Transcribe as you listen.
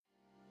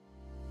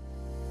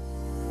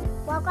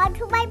Welcome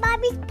to my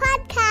mommy's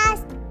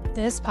podcast.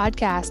 This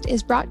podcast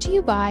is brought to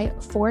you by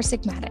Four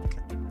Sigmatic.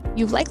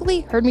 You've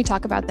likely heard me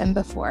talk about them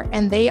before,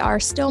 and they are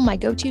still my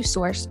go-to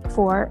source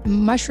for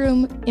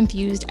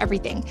mushroom-infused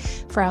everything,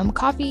 from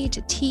coffee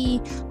to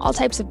tea, all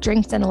types of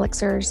drinks and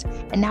elixirs,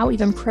 and now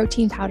even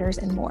protein powders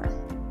and more.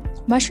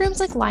 Mushrooms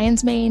like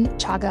lion's mane,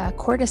 chaga,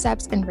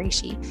 cordyceps, and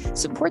reishi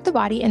support the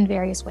body in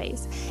various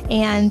ways,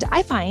 and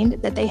I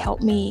find that they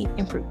help me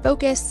improve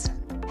focus,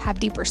 have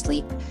deeper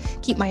sleep,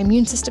 keep my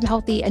immune system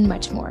healthy, and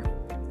much more.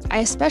 I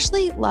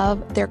especially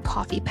love their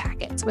coffee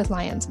packets with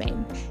lion's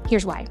mane.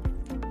 Here's why.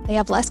 They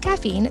have less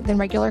caffeine than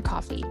regular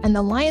coffee, and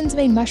the lion's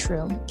mane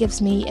mushroom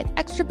gives me an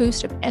extra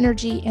boost of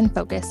energy and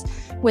focus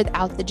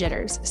without the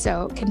jitters.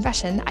 So,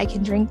 confession, I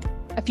can drink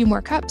a few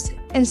more cups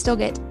and still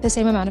get the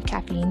same amount of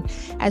caffeine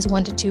as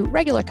 1 to 2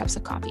 regular cups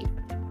of coffee.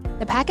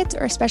 The packets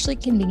are especially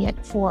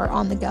convenient for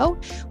on the go,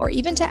 or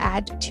even to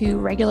add to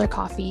regular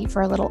coffee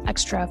for a little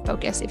extra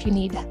focus if you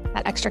need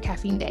that extra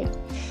caffeine day.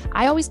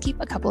 I always keep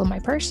a couple in my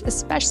purse,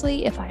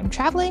 especially if I'm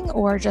traveling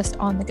or just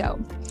on the go.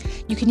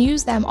 You can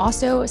use them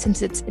also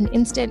since it's an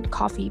instant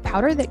coffee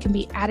powder that can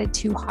be added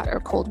to hot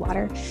or cold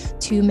water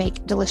to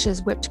make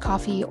delicious whipped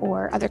coffee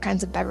or other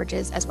kinds of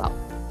beverages as well.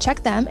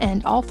 Check them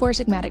and all Four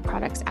Sigmatic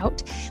products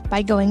out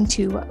by going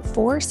to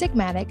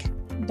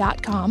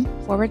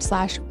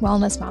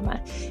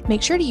foursigmatic.com/wellnessmama.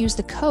 Make sure to use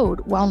the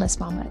code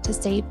wellnessmama to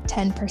save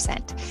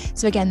 10%.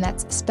 So again,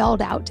 that's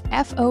spelled out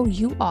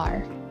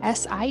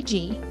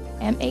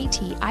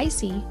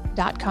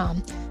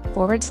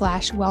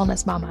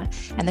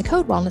foursigmatic.com/wellnessmama and the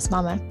code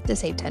wellnessmama to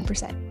save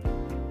 10%.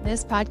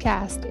 This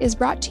podcast is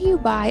brought to you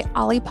by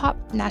Olipop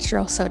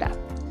Natural Soda.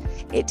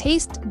 It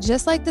tastes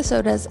just like the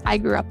sodas I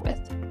grew up with,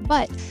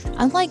 but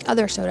unlike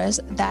other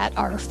sodas that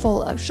are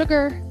full of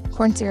sugar,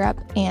 corn syrup,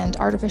 and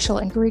artificial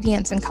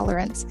ingredients and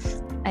colorants,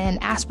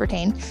 and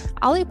aspartame,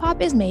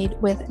 Olipop is made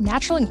with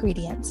natural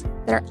ingredients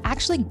that are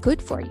actually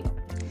good for you.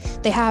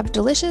 They have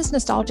delicious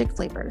nostalgic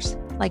flavors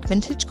like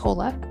vintage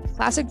cola,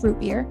 classic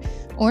root beer,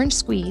 orange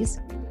squeeze,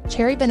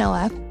 cherry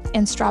vanilla,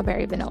 and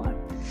strawberry vanilla.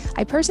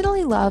 I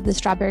personally love the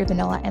strawberry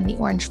vanilla and the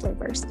orange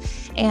flavors,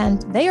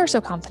 and they are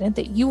so confident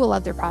that you will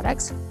love their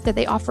products that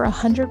they offer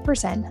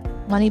 100%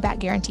 money-back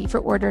guarantee for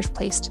orders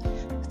placed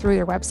through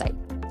their website.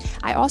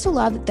 I also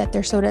love that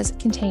their sodas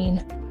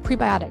contain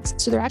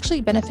prebiotics, so they're actually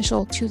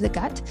beneficial to the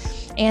gut,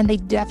 and they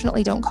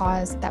definitely don't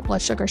cause that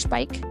blood sugar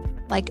spike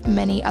like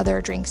many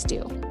other drinks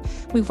do.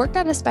 We've worked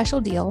out a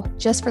special deal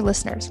just for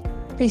listeners.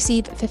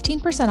 Receive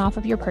 15% off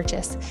of your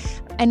purchase,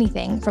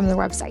 anything from the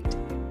website.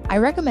 I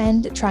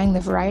recommend trying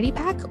the variety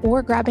pack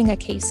or grabbing a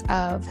case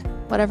of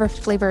whatever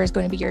flavor is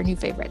going to be your new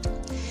favorite.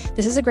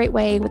 This is a great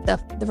way with the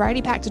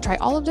variety pack to try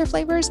all of their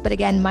flavors, but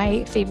again,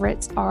 my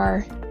favorites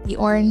are the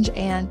orange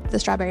and the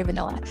strawberry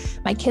vanilla.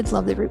 My kids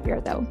love the root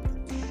beer though.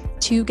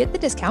 To get the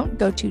discount,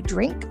 go to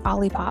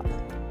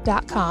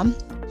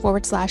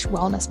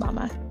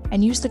drinkolipop.com/wellnessmama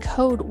and use the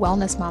code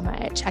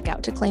wellnessmama at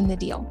checkout to claim the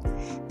deal.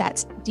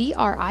 That's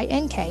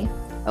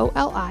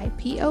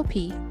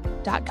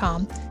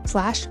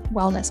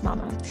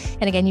drinkolipop.com/wellnessmama.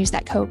 And again, use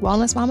that code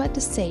wellnessmama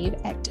to save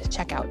at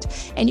checkout.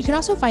 And you can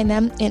also find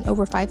them in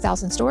over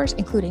 5,000 stores,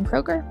 including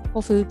Kroger,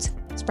 Whole Foods,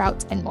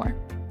 Sprouts, and more.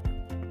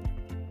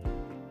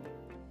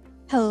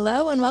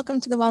 Hello, and welcome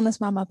to the Wellness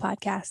Mama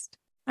podcast.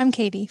 I'm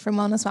Katie from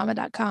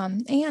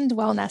wellnessmama.com and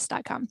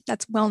wellness.com.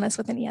 That's wellness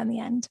with an E on the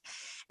end.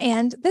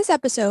 And this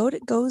episode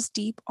goes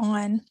deep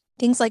on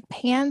things like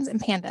PANS and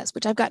PANDAS,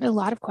 which I've gotten a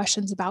lot of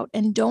questions about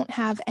and don't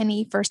have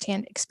any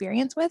firsthand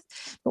experience with,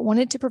 but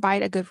wanted to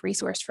provide a good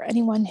resource for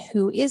anyone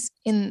who is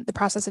in the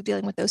process of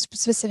dealing with those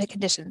specific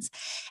conditions.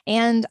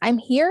 And I'm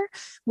here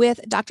with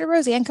Dr.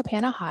 Roseann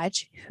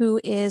Capanna-Hodge, who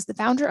is the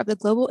founder of the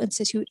Global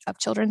Institute of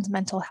Children's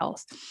Mental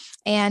Health.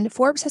 And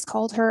Forbes has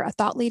called her a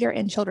thought leader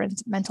in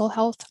children's mental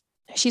health.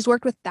 She's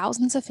worked with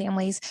thousands of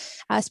families,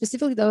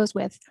 specifically those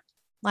with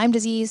Lyme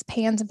disease,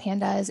 PANS and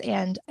PANDAS,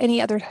 and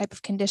any other type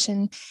of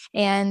condition.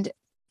 And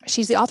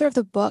she's the author of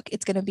the book,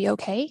 It's Gonna Be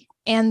Okay,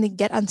 and the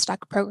Get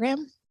Unstuck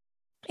program.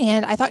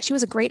 And I thought she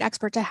was a great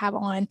expert to have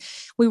on.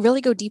 We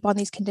really go deep on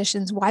these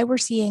conditions, why we're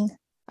seeing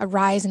a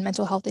rise in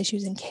mental health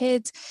issues in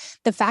kids,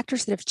 the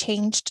factors that have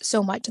changed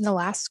so much in the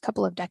last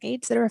couple of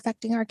decades that are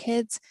affecting our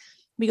kids.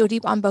 We go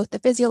deep on both the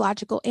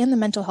physiological and the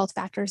mental health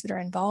factors that are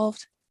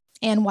involved,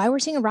 and why we're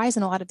seeing a rise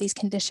in a lot of these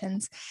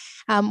conditions,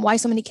 why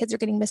so many kids are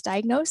getting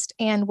misdiagnosed,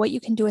 and what you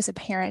can do as a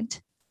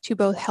parent to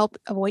both help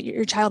avoid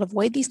your child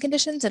avoid these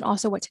conditions and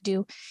also what to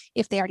do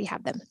if they already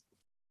have them.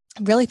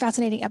 Really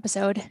fascinating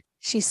episode.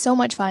 She's so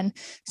much fun,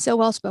 so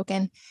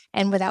well-spoken.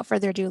 And without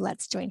further ado,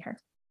 let's join her.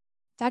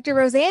 Dr.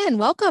 Roseann,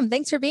 welcome.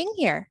 Thanks for being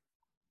here.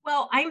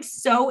 Well, I'm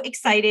so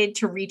excited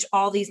to reach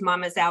all these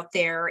mamas out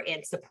there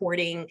and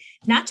supporting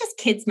not just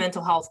kids'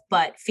 mental health,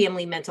 but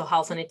family mental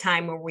health in a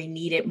time where we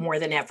need it more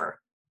than ever.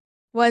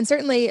 Well, and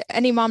certainly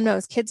any mom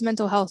knows kids'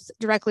 mental health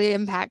directly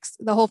impacts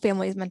the whole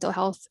family's mental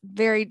health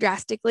very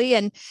drastically.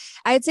 And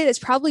I'd say it's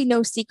probably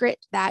no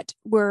secret that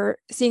we're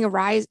seeing a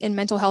rise in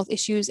mental health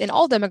issues in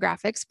all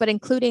demographics, but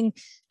including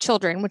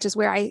children, which is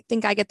where I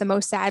think I get the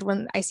most sad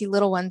when I see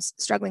little ones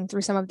struggling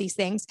through some of these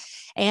things.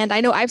 And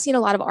I know I've seen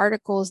a lot of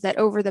articles that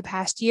over the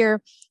past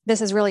year, this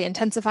has really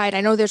intensified.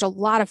 I know there's a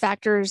lot of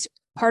factors.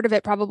 Part of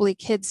it probably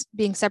kids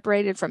being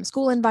separated from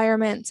school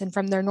environments and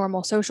from their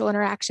normal social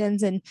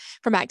interactions and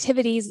from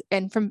activities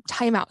and from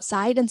time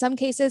outside in some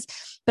cases.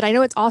 But I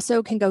know it's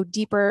also can go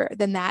deeper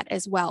than that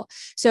as well.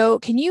 So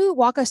can you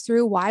walk us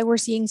through why we're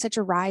seeing such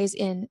a rise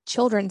in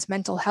children's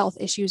mental health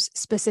issues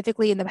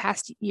specifically in the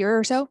past year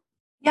or so?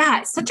 Yeah,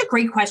 it's such a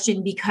great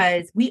question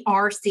because we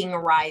are seeing a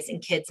rise in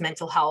kids'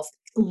 mental health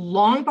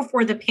long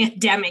before the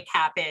pandemic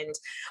happened,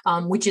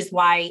 which is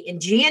why in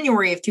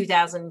January of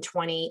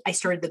 2020, I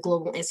started the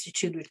Global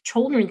Institute of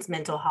Children's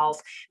Mental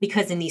Health,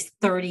 because in these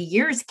 30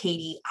 years,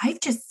 Katie, I've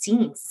just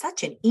seen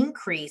such an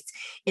increase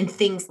in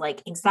things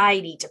like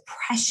anxiety,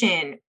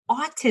 depression,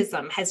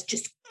 autism has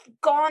just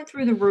gone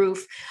through the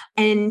roof,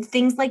 and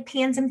things like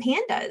PANS and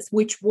PANDAS,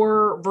 which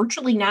were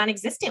virtually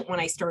non-existent when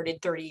I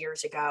started 30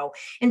 years ago.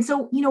 And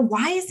so,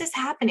 why is this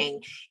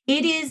happening?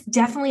 It is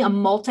definitely a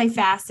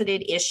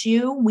multifaceted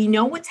issue. We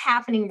know what's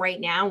happening right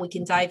now. We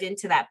can dive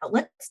into that, but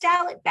let's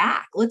dial it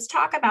back. Let's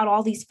talk about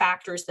all these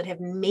factors that have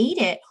made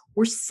it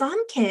where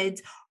some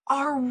kids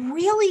are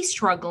really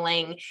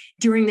struggling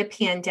during the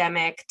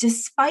pandemic,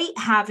 despite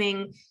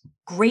having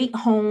great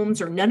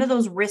homes or none of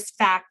those risk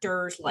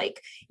factors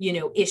like,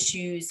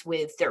 issues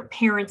with their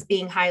parents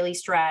being highly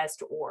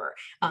stressed or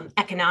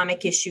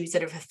economic issues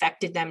that have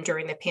affected them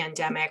during the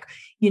pandemic.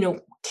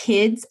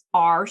 Kids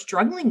are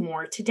struggling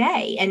more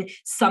today. And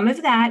some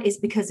of that is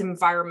because of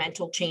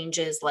environmental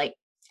changes like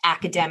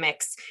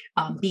academics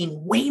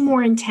being way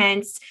more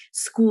intense,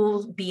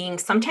 schools being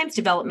sometimes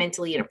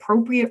developmentally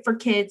inappropriate for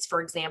kids.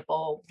 For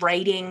example,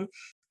 writing,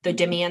 the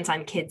demands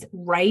on kids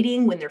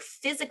writing when they're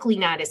physically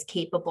not as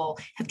capable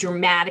have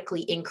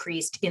dramatically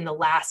increased in the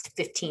last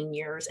 15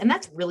 years. And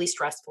that's really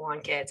stressful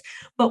on kids.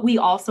 But we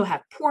also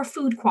have poor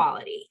food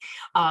quality.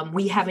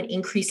 We have an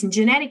increase in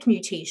genetic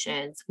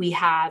mutations. We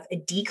have a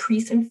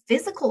decrease in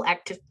physical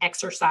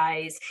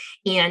exercise.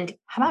 And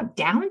how about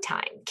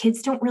downtime?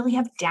 Kids don't really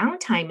have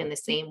downtime in the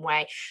same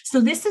way. So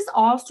this has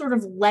all sort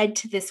of led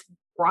to this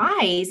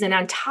rise. And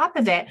on top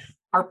of it,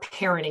 our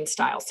parenting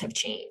styles have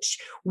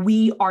changed.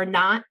 We are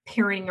not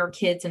parenting our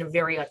kids in a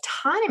very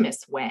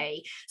autonomous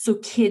way, so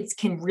kids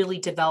can really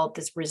develop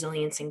this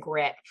resilience and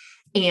grit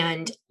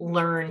and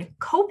learn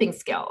coping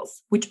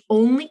skills, which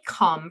only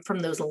come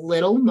from those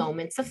little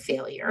moments of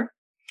failure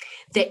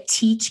that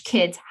teach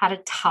kids how to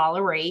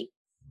tolerate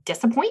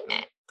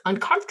disappointment,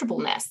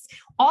 uncomfortableness,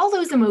 all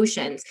those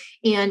emotions.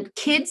 And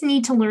kids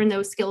need to learn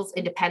those skills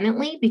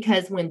independently,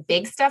 because when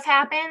big stuff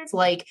happens,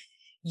 like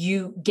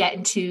you get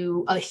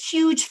into a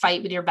huge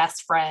fight with your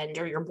best friend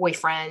or your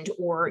boyfriend,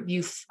 or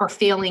you are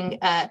failing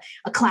a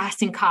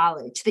class in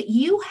college, that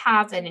you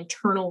have an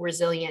internal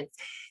resilience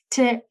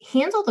to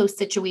handle those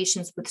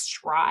situations with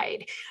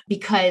stride,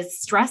 because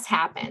stress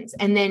happens.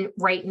 And then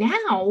right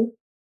now,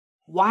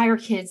 why are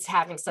kids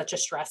having such a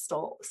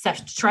stressful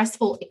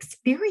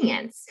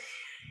experience?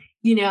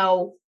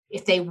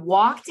 If they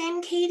walked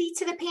in, Katie,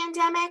 to the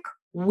pandemic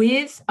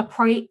with a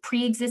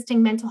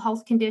pre-existing mental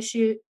health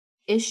condition,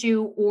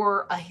 issue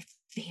or a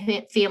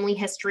family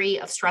history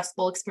of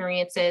stressful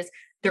experiences,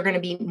 they're going to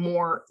be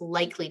more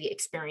likely to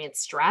experience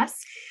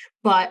stress.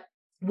 But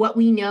what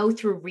we know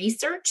through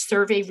research,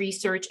 survey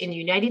research in the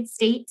United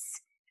States,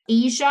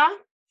 Asia,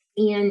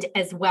 and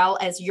as well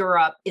as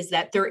Europe, is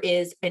that there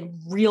is a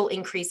real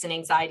increase in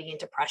anxiety and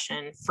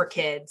depression for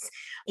kids.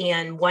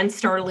 And one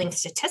startling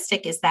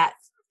statistic is that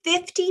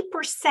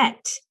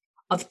 50%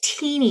 of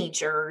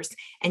teenagers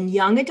and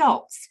young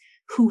adults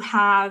who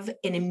have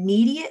an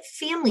immediate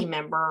family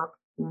member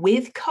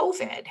with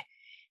COVID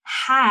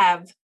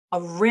have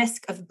a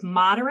risk of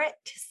moderate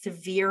to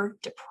severe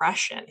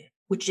depression,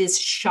 which is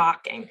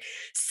shocking.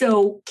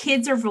 So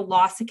kids are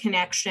loss of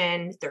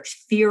connection. There's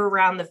fear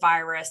around the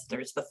virus.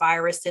 There's the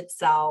virus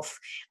itself,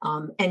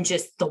 and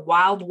just the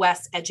Wild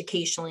West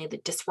educationally, the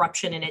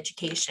disruption in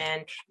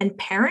education, and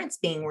parents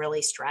being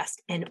really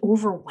stressed and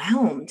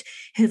overwhelmed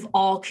have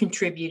all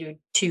contributed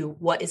to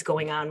what is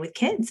going on with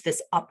kids,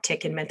 this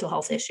uptick in mental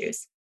health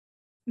issues.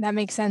 That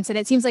makes sense. And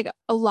it seems like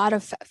a lot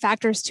of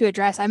factors to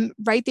address. I'm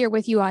right there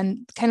with you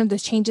on kind of the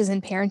changes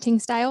in parenting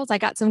styles. I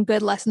got some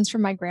good lessons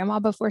from my grandma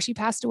before she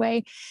passed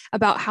away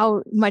about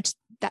how much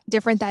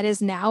different that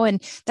is now.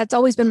 And that's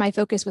always been my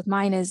focus with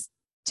mine, is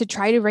to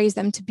try to raise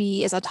them to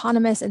be as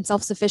autonomous and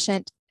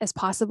self-sufficient as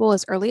possible,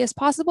 as early as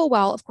possible,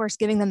 while of course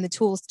giving them the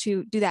tools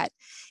to do that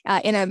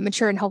in a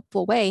mature and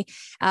helpful way.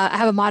 I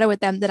have a motto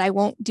with them that I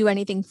won't do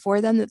anything for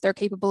them that they're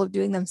capable of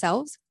doing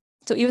themselves.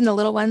 So even the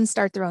little ones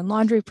start their own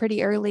laundry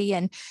pretty early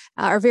and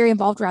are very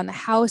involved around the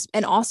house.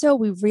 And also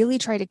we really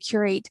try to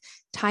curate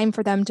time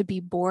for them to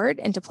be bored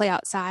and to play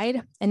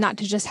outside and not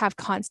to just have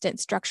constant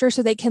structure,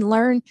 so they can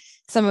learn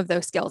some of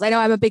those skills. I know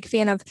I'm a big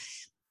fan of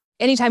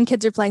anytime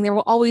kids are playing, there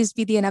will always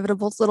be the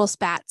inevitable little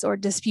spats or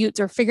disputes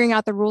or figuring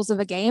out the rules of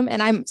a game.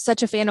 And I'm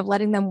such a fan of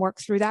letting them work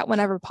through that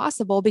whenever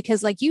possible,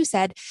 because like you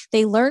said,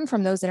 they learn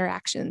from those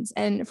interactions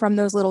and from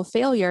those little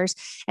failures.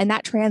 And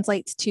that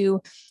translates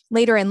to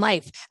later in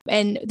life.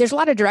 And there's a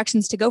lot of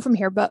directions to go from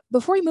here. But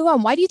before we move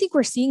on, why do you think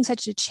we're seeing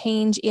such a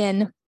change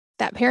in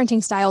that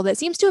parenting style that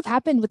seems to have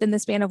happened within the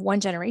span of one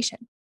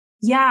generation?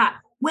 Yeah,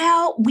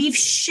 well, we've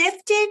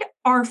shifted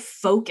our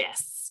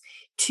focus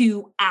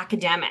to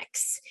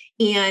academics,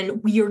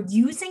 and we are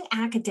using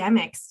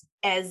academics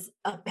as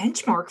a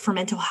benchmark for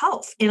mental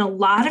health. And a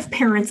lot of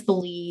parents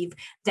believe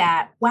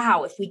that,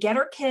 wow, if we get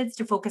our kids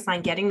to focus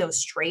on getting those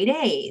straight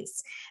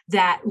A's,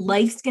 that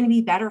life's going to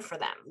be better for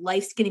them.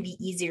 Life's going to be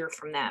easier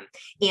for them.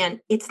 And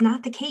it's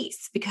not the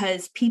case,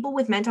 because people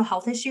with mental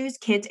health issues,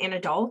 kids and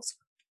adults,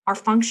 are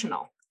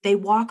functional. They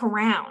walk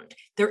around,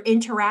 they're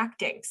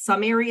interacting.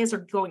 Some areas are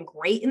going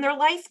great in their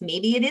life.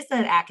 Maybe it is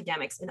that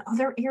academics, and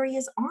other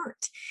areas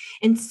aren't.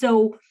 And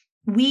so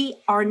we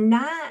are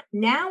not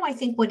now. I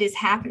think what is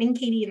happening,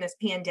 Katie, in this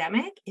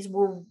pandemic is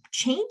we're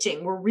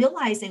changing. We're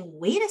realizing,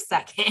 wait a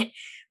second,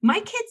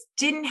 my kids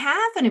didn't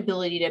have an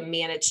ability to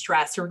manage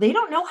stress, or they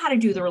don't know how to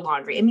do their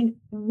laundry. I mean,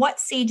 what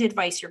sage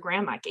advice your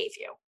grandma gave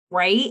you,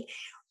 right?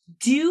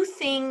 Do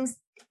things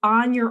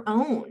on your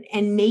own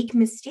and make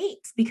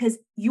mistakes, because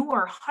you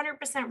are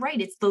 100% right.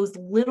 It's those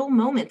little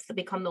moments that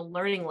become the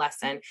learning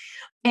lesson.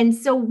 And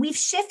so we've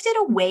shifted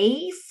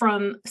away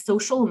from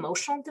social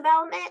emotional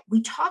development.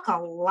 We talk a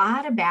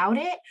lot about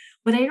it,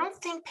 but I don't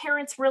think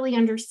parents really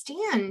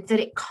understand that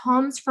it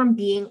comes from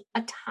being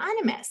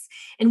autonomous.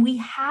 And we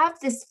have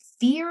this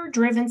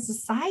fear-driven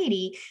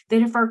society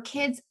that if our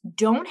kids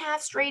don't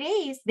have straight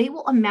A's, they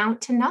will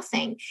amount to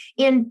nothing.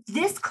 And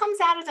this comes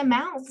out of the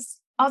mouths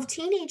of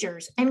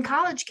teenagers and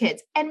college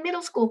kids and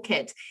middle school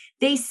kids.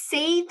 They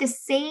say the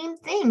same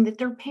thing that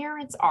their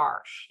parents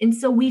are. And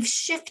so we've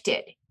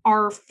shifted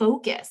our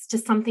focus to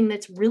something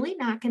that's really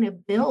not going to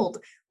build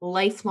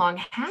lifelong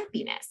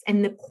happipiness.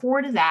 And the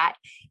core to that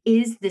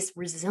is this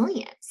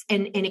resilience.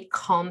 And it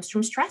comes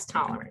from stress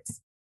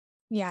tolerance.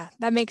 Yeah,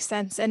 that makes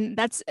sense. And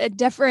that's a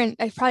different,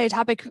 probably a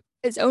topic,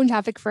 its own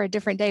topic for a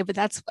different day, but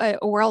that's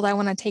a world I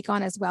want to take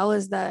on, as well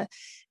as the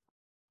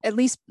at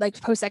least like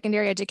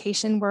post-secondary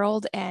education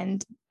world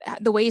and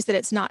the ways that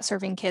it's not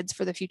serving kids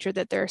for the future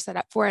that they're set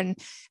up for. And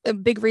a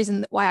big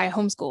reason why I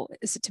homeschool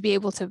is to be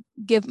able to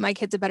give my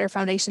kids a better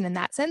foundation in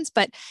that sense.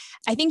 But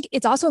I think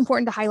it's also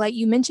important to highlight,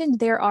 you mentioned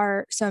there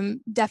are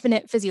some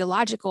definite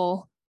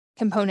physiological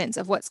components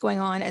of what's going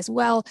on as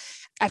well.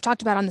 I've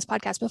talked about on this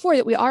podcast before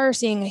that we are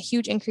seeing a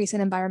huge increase in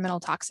environmental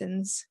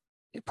toxins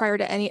prior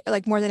to any,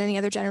 like more than any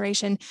other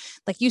generation.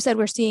 Like you said,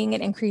 we're seeing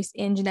an increase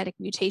in genetic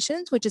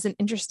mutations, which is an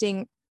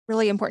interesting,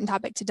 really important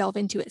topic to delve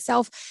into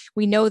itself.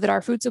 We know that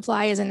our food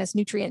supply isn't as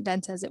nutrient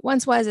dense as it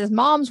once was, as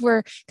moms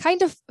were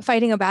kind of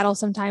fighting a battle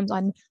sometimes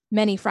on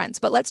many fronts.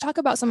 But let's talk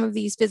about some of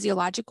these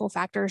physiological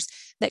factors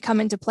that come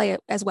into play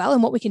as well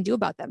and what we can do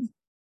about them.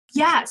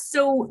 Yeah.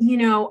 So,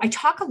 I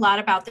talk a lot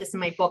about this in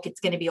my book,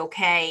 It's Going to Be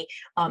Okay.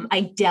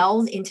 I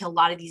delve into a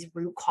lot of these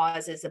root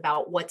causes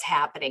about what's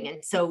happening.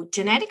 And so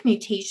genetic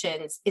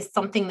mutations is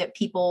something that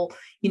people,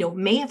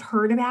 may have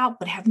heard about,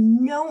 but have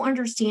no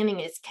understanding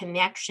its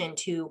connection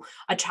to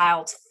a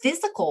child's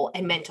physical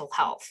and mental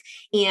health.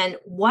 And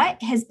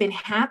what has been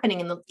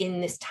happening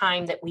in this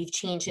time that we've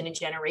changed in a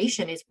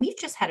generation is we've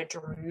just had a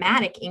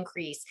dramatic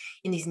increase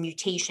in these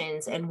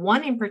mutations. And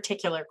one in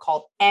particular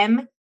called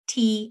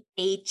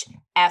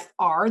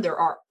THFR. There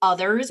are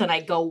others, and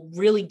I go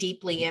really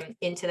deeply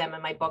into them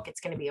in my book,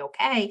 It's Going to Be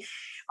Okay,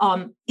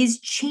 is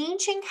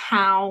changing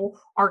how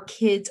our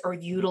kids are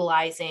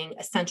utilizing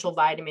essential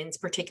vitamins,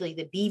 particularly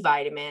the B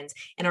vitamins,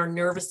 and our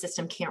nervous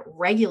system can't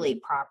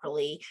regulate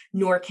properly,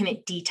 nor can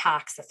it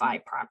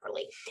detoxify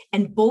properly.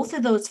 And both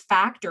of those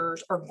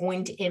factors are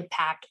going to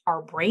impact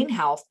our brain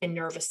health and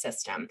nervous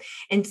system.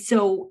 And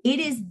so it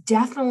is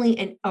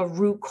definitely a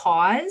root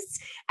cause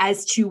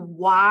as to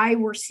why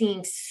we're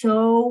seeing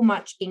so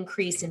much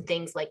increase in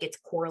things like it's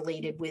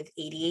correlated with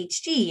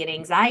ADHD and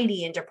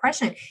anxiety and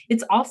depression.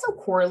 It's also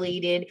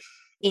correlated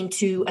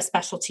into a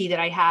specialty that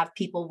I have,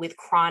 people with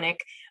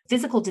chronic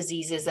physical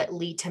diseases that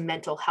lead to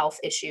mental health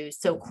issues.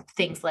 So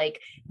things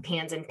like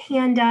PANS and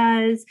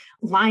PANDAS,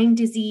 Lyme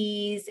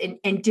disease,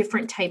 and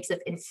different types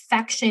of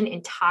infection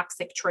and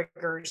toxic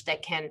triggers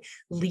that can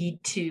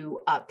lead to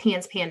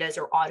PANS, PANDAS,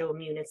 or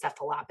autoimmune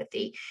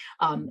encephalopathy.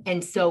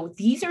 And so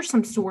these are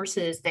some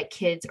sources that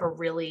kids are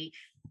really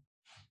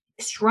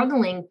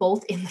struggling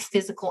both in the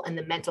physical and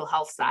the mental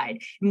health side.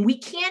 And we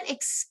can't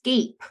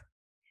escape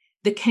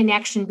the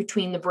connection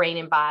between the brain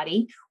and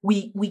body.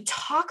 We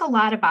talk a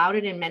lot about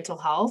it in mental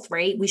health,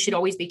 right? We should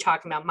always be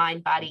talking about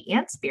mind, body,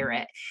 and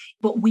spirit,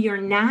 but we are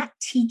not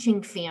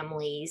teaching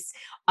families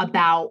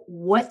about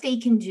what they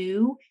can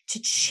do to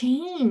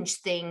change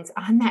things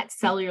on that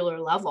cellular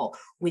level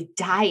with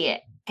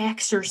diet,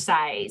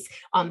 exercise,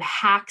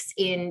 hacks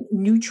in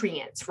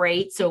nutrients,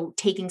 right? So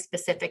taking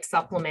specific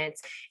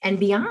supplements and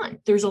beyond.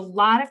 There's a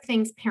lot of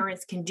things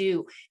parents can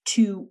do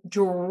to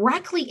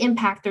directly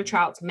impact their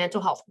child's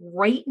mental health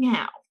right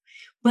now,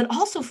 but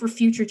also for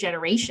future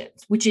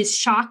generations, which is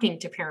shocking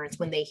to parents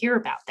when they hear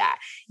about that.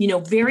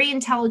 Very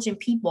intelligent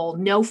people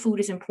know food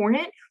is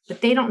important,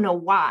 but they don't know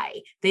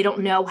why. They don't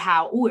know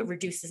how, it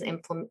reduces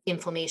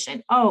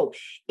inflammation.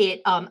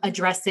 It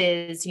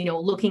addresses,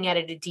 looking at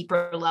it at a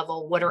deeper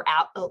level, what are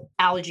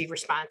allergy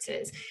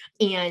responses?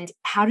 And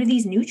how do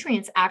these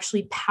nutrients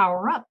actually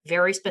power up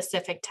very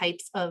specific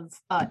types of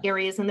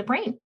areas in the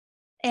brain?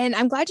 And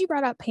I'm glad you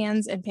brought up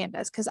PANS and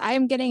PANDAS because I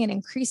am getting an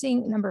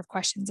increasing number of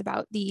questions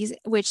about these,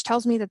 which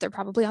tells me that they're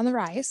probably on the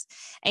rise.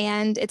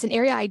 And it's an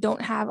area I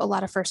don't have a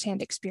lot of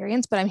firsthand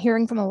experience, but I'm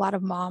hearing from a lot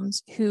of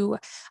moms who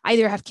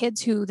either have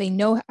kids who they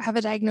know have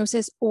a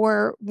diagnosis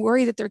or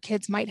worry that their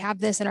kids might have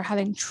this and are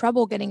having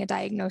trouble getting a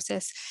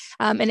diagnosis.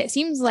 And it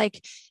seems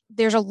like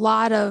there's a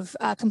lot of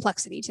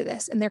complexity to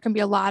this, and there can be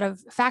a lot of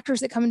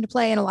factors that come into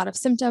play and a lot of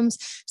symptoms.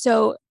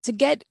 So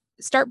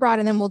start broad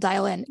and then we'll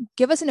dial in.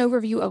 Give us an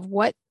overview of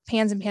what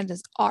PANS and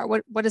PANDAS are.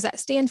 What does that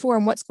stand for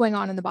and what's going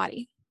on in the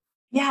body?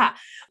 Yeah.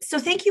 So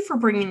thank you for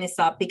bringing this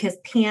up because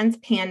PANS,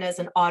 PANDAS,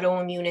 and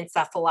autoimmune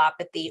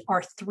encephalopathy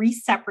are three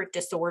separate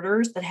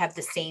disorders that have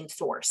the same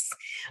source.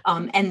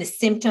 And the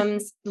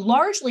symptoms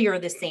largely are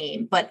the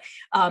same, but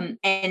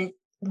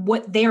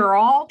what they're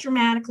all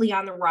dramatically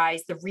on the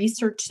rise. The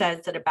research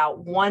says that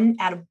about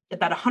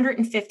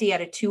 150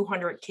 out of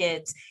 200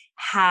 kids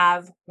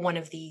have one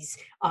of these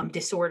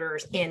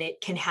disorders, and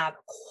it can have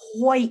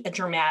quite a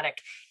dramatic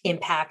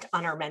impact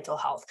on our mental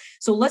health.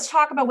 So let's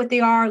talk about what they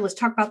are. Let's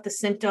talk about the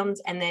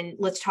symptoms, and then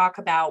let's talk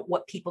about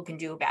what people can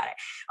do about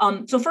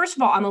it. So first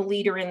of all, I'm a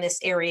leader in this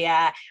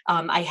area.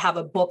 I have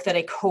a book that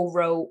I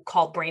co-wrote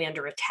called Brain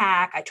Under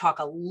Attack. I talk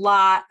a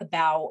lot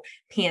about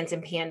PANS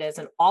and PANDAS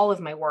and all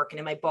of my work. And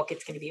in my book,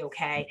 It's Going to Be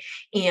Okay.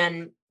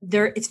 And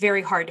it's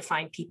very hard to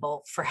find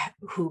people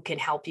who can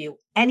help you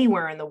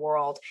anywhere in the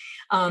world.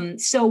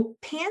 So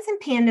PANS and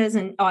PANDAS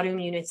and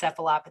autoimmune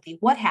encephalopathy,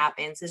 what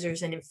happens is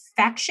there's an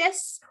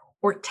infectious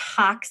or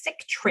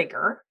toxic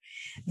trigger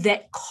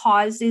that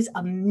causes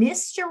a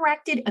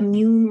misdirected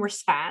immune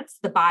response.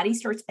 The body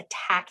starts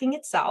attacking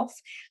itself.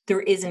 There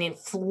is an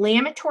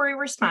inflammatory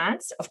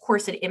response. Of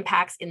course, it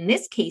impacts, in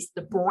this case,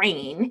 the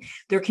brain.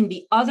 There can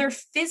be other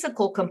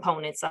physical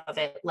components of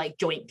it, like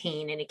joint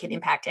pain, and it can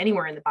impact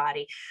anywhere in the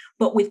body.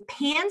 But with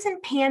PANS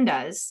and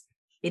PANDAS,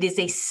 it is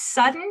a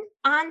sudden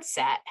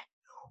onset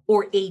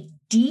or a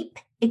deep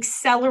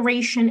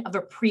acceleration of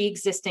a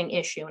pre-existing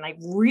issue. And I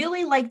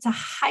really like to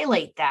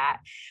highlight that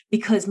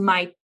because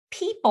my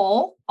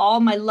people, all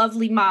my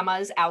lovely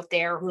mamas out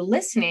there who are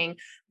listening,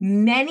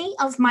 many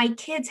of my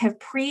kids have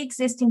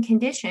pre-existing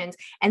conditions,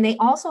 and they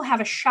also have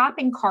a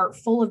shopping cart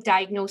full of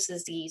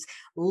diagnoses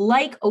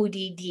like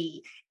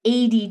ODD,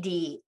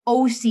 ADD,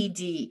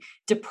 OCD,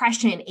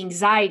 depression,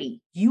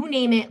 anxiety, you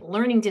name it,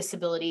 learning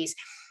disabilities.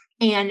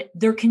 And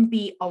there can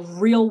be a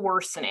real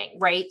worsening,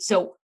 right?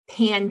 So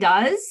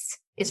PANDAS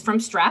is from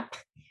strep.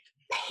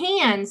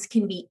 PANS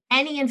can be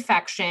any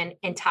infection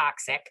and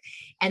toxic.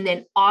 And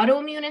then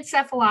autoimmune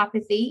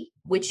encephalopathy,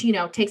 which,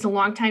 takes a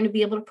long time to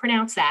be able to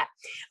pronounce that.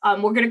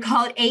 We're going to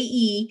call it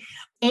AE.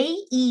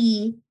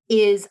 AE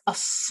is a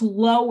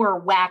slower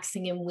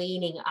waxing and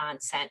waning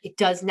onset. It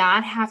does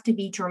not have to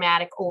be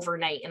dramatic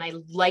overnight. And I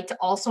like to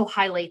also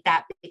highlight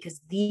that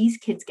because these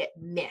kids get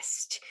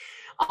missed.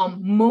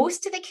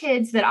 Most of the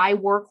kids that I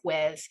work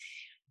with,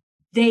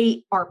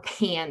 they are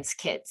PANS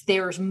kids.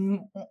 There's,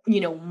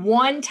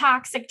 one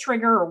toxic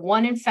trigger or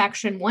one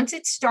infection. Once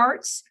it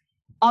starts,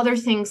 other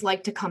things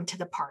like to come to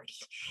the party.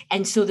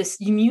 And so this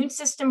immune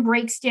system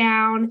breaks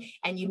down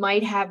and you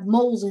might have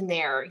moles in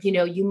there.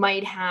 You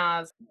might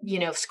have,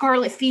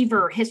 scarlet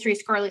fever, history of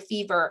scarlet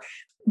fever,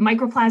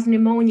 mycoplasma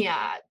pneumonia,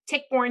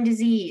 tick-borne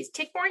disease.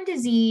 Tick-borne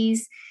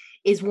disease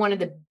is one of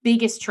the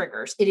biggest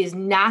triggers. It is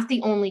not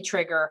the only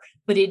trigger,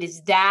 but it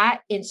is that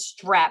in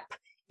strep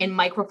and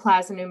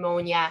mycoplasma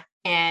pneumonia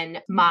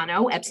and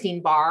mono,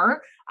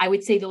 Epstein-Barr. I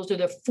would say those are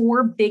the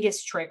four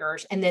biggest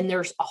triggers. And then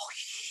there's a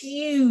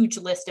huge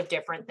list of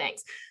different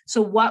things.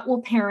 So what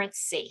will parents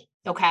see?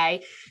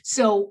 Okay.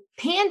 So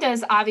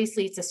PANDAS,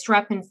 obviously it's a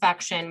strep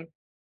infection,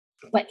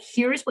 but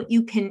here's what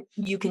you can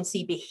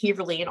see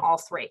behaviorally in all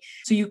three.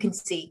 So you can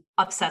see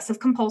obsessive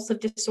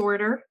compulsive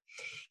disorder.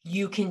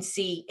 You can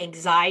see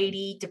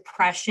anxiety,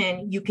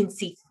 depression. You can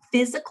see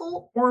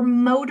physical or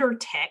motor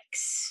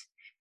tics.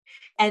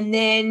 And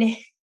then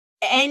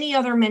any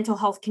other mental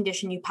health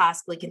condition you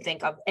possibly can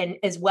think of, and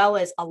as well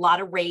as a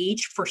lot of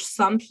rage for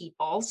some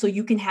people. So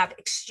you can have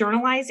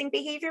externalizing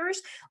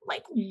behaviors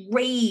like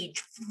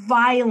rage,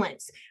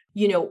 violence,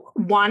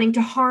 wanting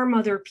to harm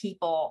other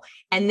people.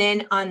 And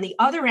then on the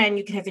other end,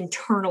 you can have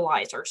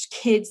internalizers,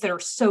 kids that are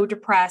so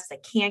depressed,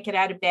 that can't get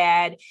out of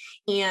bed.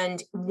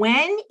 And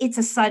when it's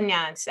a sudden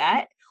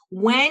onset,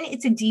 when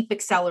it's a deep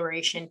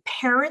acceleration,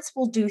 parents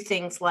will do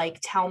things like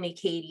tell me,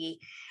 Katie,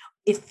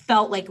 it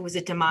felt like it was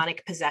a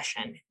demonic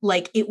possession.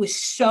 Like it was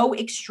so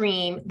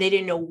extreme. They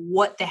didn't know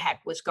what the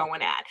heck was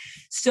going on.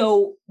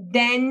 So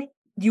then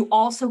you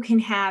also can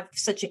have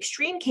such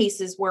extreme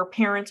cases where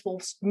parents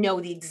will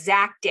know the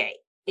exact date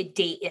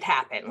it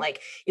happened.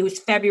 Like it was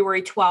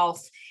February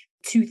 12th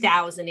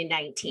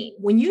 2019.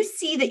 When you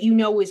see that,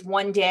 it was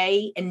one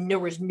day and there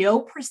was no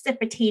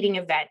precipitating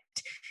event.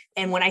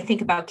 And when I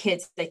think about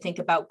kids, I think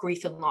about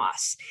grief and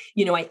loss.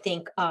 I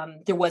think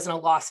there wasn't a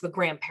loss of a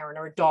grandparent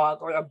or a dog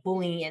or a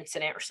bullying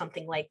incident or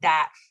something like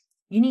that.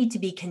 You need to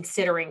be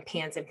considering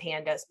PANS and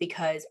PANDAS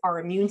because our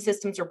immune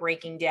systems are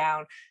breaking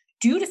down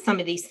due to some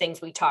of these things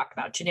we talk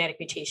about: genetic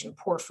mutation,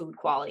 poor food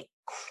quality,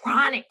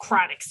 chronic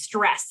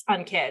stress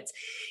on kids.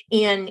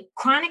 And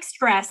chronic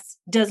stress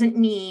doesn't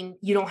mean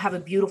you don't have a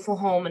beautiful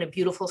home and a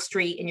beautiful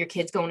street and your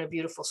kids go to a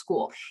beautiful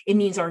school. It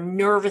means our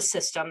nervous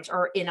systems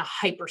are in a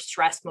hyper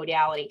stress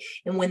modality.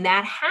 And when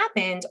that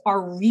happens,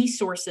 our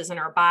resources in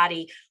our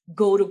body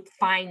go to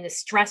find the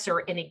stressor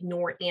and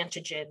ignore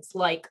antigens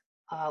like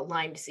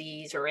Lyme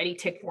disease or any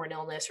tick-borne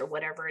illness or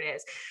whatever it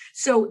is.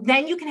 So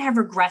then you can have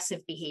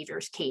regressive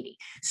behaviors, Katie.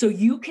 So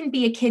you can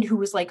be a kid who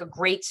was like a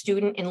great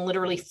student and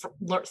literally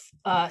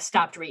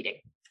stopped reading.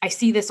 I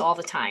see this all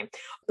the time.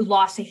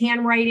 Loss of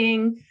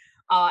handwriting.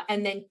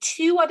 And then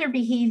two other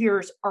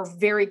behaviors are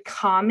very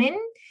common.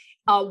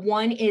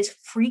 One is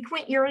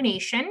frequent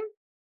urination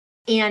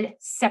and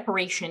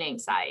separation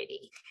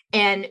anxiety.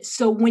 And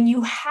so when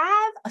you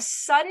have a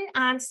sudden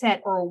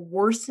onset or a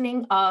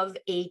worsening of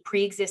a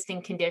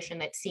pre-existing condition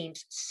that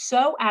seems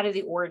so out of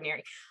the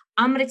ordinary,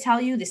 I'm going to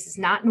tell you this is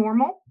not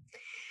normal.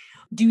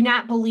 Do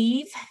not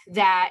believe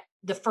that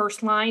the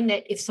first line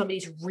that if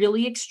somebody's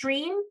really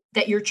extreme,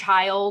 that your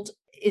child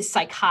is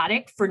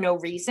psychotic for no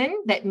reason,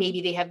 that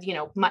maybe they have,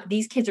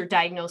 these kids are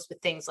diagnosed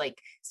with things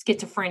like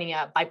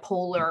schizophrenia,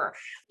 bipolar,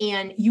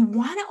 and you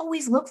want to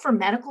always look for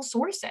medical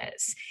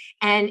sources.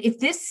 And if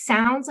this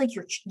sounds like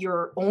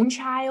your own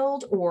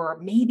child, or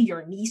maybe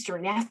your niece or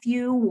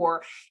nephew,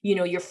 or,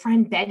 your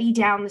friend Betty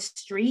down the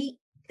street,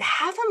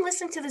 have them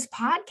listen to this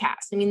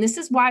podcast. I mean, this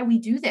is why we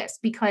do this,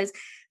 because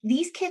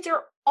these kids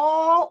are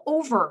all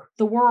over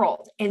the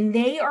world and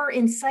they are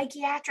in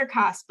psychiatric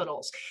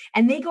hospitals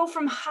and they go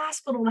from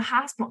hospital to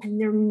hospital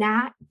and they're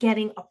not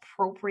getting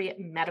appropriate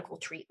medical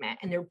treatment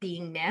and they're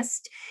being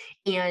missed.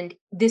 And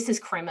this is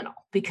criminal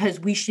because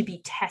we should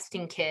be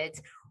testing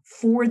kids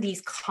for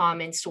these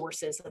common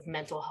sources of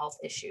mental health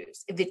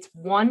issues. If it's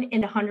 1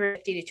 in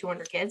 150 to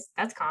 200 kids,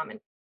 that's common.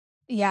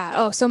 Yeah.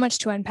 Oh, so much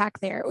to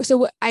unpack there.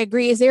 So I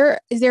agree. Is there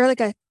like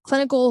a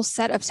clinical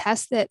set of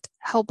tests that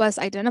help us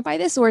identify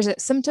this, or is it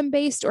symptom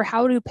based, or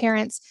how do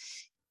parents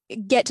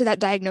get to that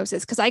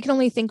diagnosis? Because I can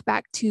only think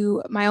back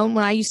to my own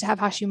when I used to have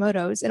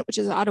Hashimoto's, which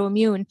is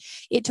autoimmune.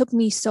 It took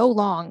me so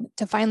long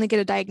to finally get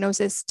a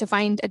diagnosis, to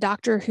find a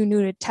doctor who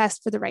knew to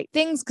test for the right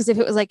things. Because if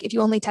it was like, if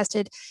you only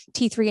tested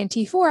T3 and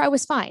T4, I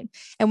was fine.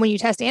 And when you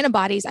test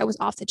antibodies, I was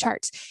off the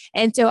charts.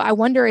 And so I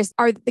wonder,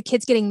 are the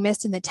kids getting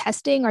missed in the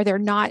testing? Are there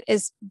not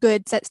as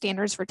good set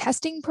standards for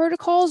testing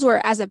protocols? Or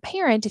as a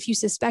parent, if you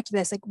suspect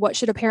this, like what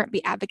should a parent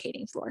be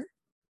advocating for?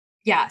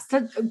 Yeah,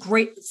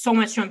 so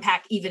much to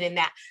unpack even in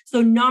that.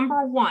 So the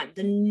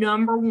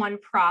number one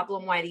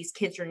problem why these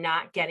kids are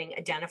not getting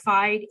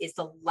identified is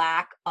the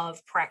lack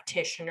of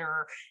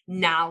practitioner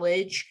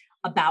knowledge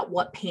about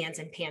what PANS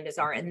and PANDAS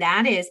are. And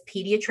that is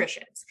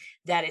pediatricians,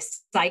 that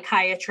is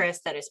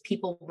psychiatrists, that is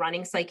people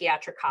running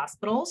psychiatric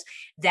hospitals,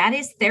 that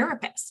is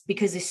therapists,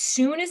 because as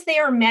soon as they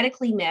are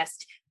medically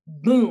missed,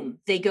 boom,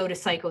 they go to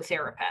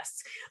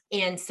psychotherapists.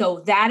 And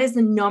so that is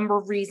the number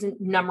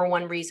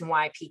one reason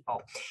why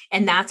people,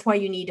 and that's why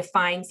you need to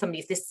find somebody.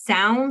 If this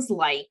sounds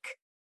like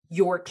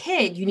your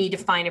kid, you need to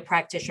find a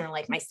practitioner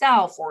like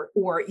myself,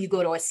 or you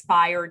go to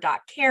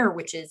aspire.care,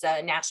 which is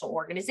a national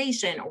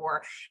organization,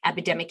 or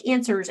Epidemic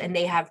Answers, and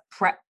they have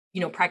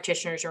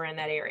practitioners are in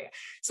that area.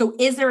 So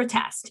is there a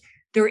test?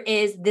 There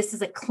is. This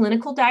is a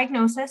clinical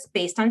diagnosis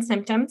based on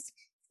symptoms.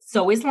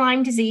 So is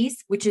Lyme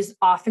disease, which is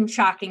often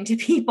shocking to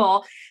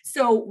people.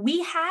 So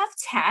we have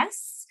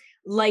tests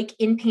like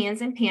in PANS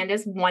and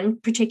PANDAS. One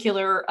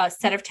particular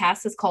set of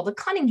tests is called the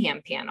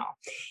Cunningham panel.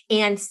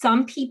 And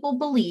some people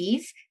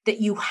believe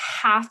that you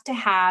have to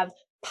have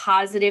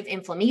positive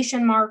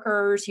inflammation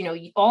markers.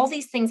 All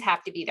these things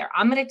have to be there.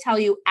 I'm going to tell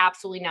you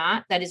absolutely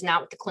not. That is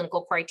not what the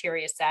clinical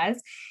criteria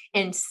says.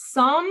 And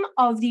some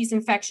of these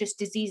infectious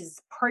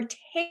diseases,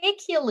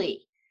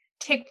 particularly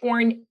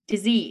tick-borne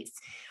disease,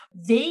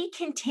 they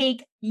can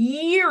take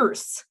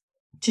years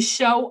to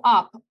show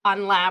up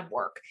on lab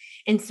work.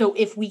 And so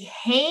if we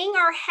hang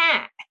our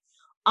hat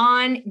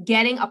on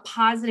getting a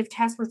positive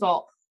test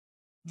result,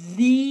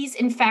 these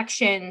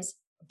infections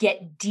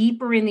get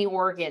deeper in the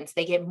organs,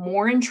 they get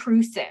more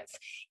intrusive,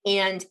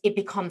 and it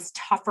becomes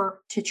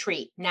tougher to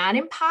treat. Not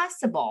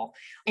impossible.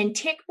 And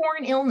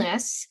tick-borne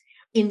illness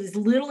in as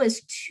little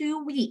as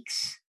 2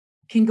 weeks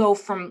can go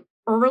from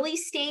early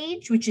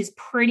stage, which is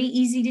pretty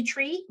easy to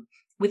treat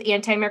with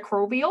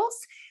antimicrobials,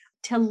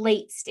 to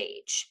late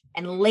stage.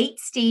 And late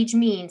stage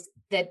means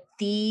that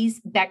these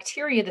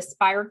bacteria, the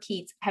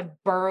spirochetes, have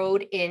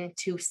burrowed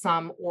into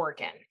some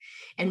organ.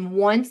 And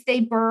once they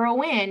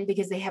burrow in,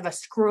 because they have a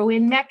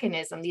screw-in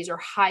mechanism, these are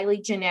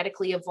highly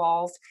genetically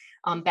evolved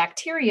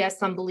bacteria.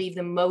 Some believe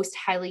the most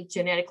highly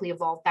genetically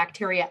evolved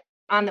bacteria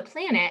on the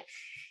planet.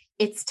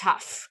 it's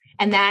tough.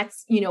 And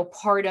that's,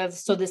 part of,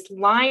 so this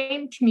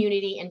Lyme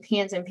community and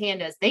PANS and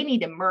PANDAS, they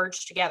need to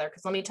merge together.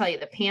 Because let me tell you,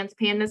 the PANS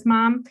PANDAS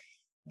mom,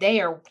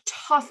 they are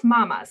tough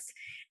mamas.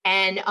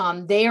 And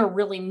they are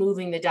really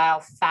moving the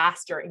dial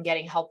faster and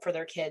getting help for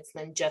their kids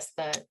than just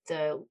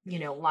the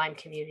Lyme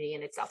community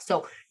in itself.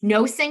 So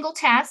no single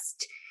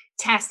test.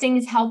 Testing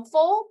is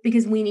helpful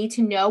because we need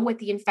to know what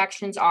the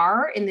infections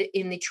are in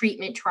the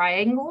treatment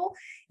triangle.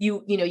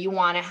 You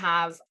want to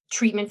have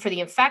treatment for the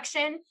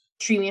infection,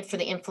 treatment for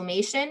the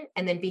inflammation,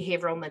 and then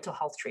behavioral mental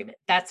health treatment.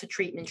 That's a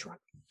treatment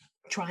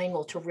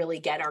triangle to really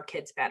get our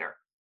kids better.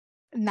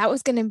 And that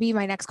was going to be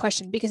my next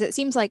question, because it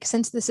seems like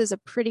since this is a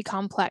pretty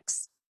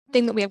complex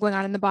thing that we have going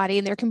on in the body,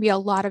 and there can be a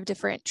lot of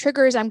different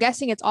triggers, I'm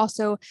guessing it's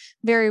also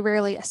very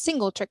rarely a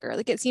single trigger.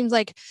 Like, it seems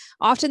like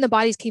often the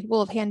body's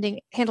capable of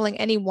handling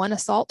any one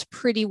assault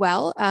pretty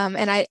well.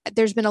 And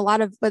there's been a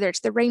lot of, whether it's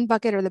the rain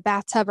bucket or the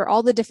bathtub or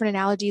all the different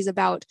analogies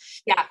about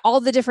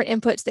all the different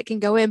inputs that can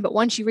go in, but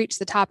once you reach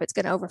the top, it's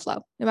going to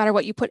overflow no matter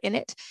what you put in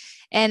it.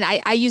 And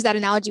I use that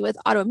analogy with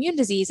autoimmune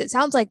disease. It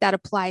sounds like that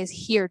applies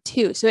here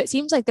too. So it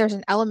seems like there's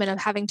an element of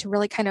having to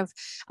really kind of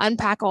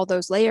unpack all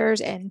those layers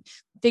and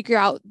figure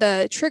out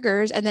the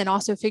triggers, and then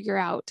also figure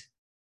out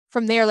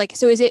from there, like,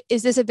 so is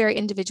this a very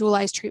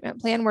individualized treatment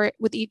plan where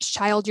with each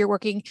child you're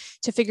working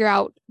to figure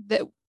out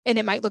that, and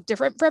it might look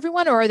different for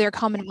everyone, or are there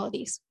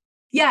commonalities?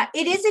 Yeah,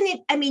 it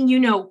isn't. I mean,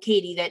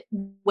 Katie, that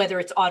whether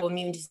it's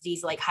autoimmune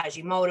disease like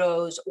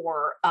Hashimoto's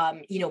or,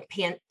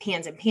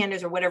 PANS and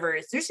PANDAS or whatever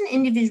it is, there's an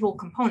individual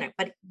component.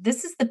 But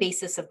this is the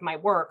basis of my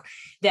work,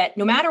 that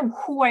no matter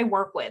who I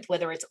work with,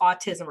 whether it's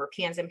autism or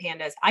PANS and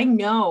PANDAS, I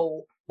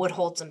know what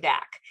holds them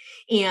back.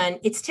 And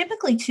it's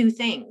typically two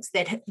things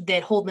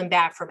that hold them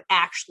back from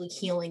actually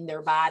healing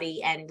their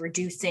body and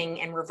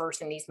reducing and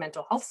reversing these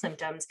mental health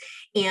symptoms.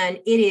 And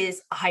it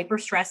is a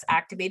hyperstress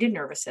activated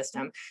nervous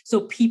system.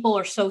 So people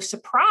are so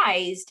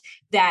surprised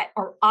that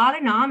our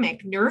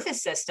autonomic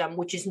nervous system,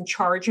 which is in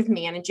charge of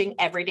managing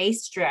everyday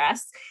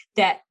stress,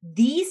 that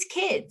these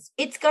kids,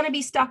 it's going to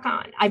be stuck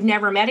on. I've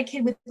never met a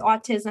kid with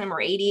autism or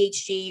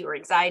ADHD or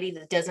anxiety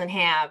that doesn't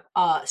have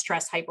a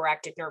stress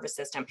hyperactive nervous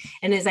system.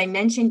 And as I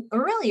mentioned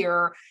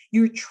earlier,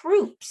 your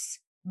troops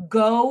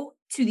go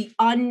to the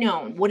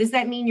unknown. What does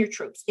that mean, your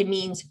troops? It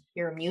means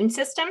your immune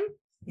system,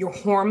 your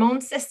hormone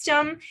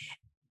system,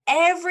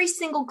 every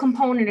single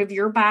component of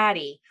your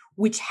body,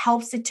 which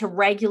helps it to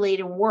regulate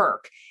and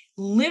work,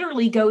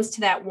 literally goes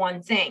to that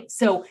one thing.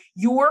 So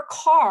your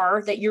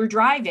car that you're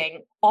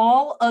driving,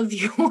 all of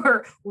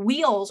your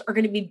wheels are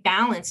going to be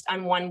balanced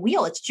on one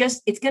wheel. It's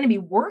going to be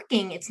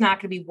working. It's not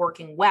going to be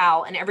working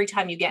well. And every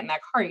time you get in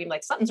that car, you're going to be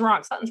like, something's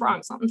wrong, something's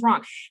wrong, something's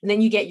wrong. And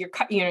then you get your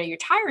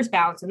tires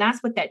balanced. And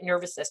that's what that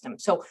nervous system.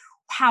 So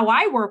how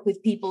I work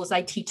with people is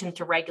I teach them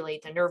to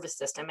regulate the nervous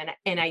system.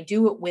 And I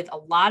do it with a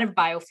lot of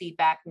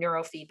biofeedback,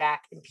 neurofeedback,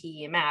 and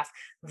PEMF.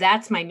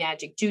 That's my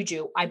magic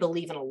juju. I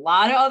believe in a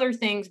lot of other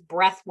things,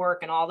 breath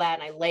work and all that.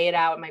 And I lay it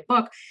out in my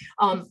book.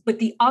 But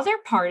the other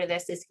part of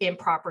this is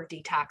improper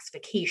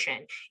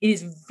detoxification. It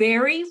is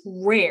very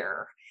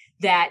rare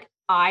that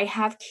I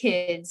have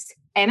kids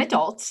and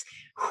adults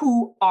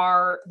who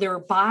their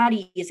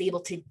body is able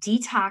to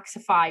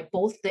detoxify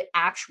both the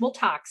actual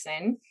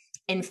toxin,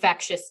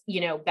 infectious,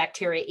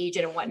 bacteria,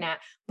 agent and whatnot,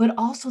 but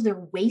also their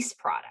waste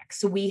products.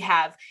 So we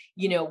have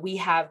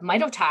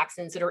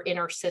mycotoxins that are in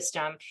our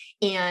system,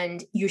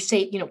 and you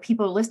say,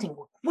 people are listening,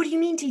 what do you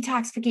mean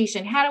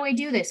detoxification? How do I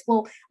do this?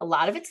 Well, a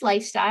lot of it's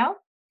lifestyle.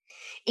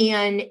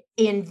 And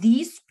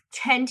these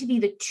tend to be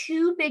the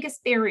two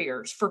biggest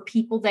barriers for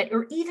people that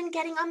are even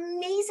getting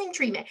amazing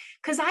treatment.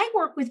 Because I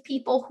work with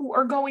people who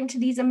are going to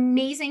these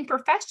amazing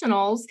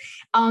professionals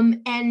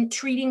and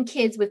treating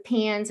kids with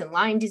PANS and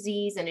Lyme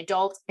disease and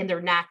adults, and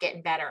they're not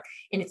getting better.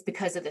 And it's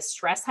because of the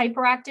stress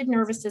hyperactive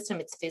nervous system.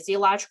 It's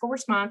physiological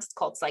response. It's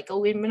called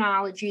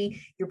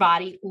psychoimmunology. Your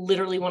body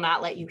literally will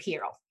not let you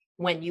heal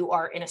when you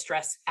are in a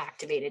stress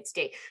activated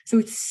state. So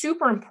it's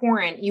super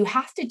important. You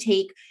have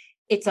to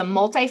it's a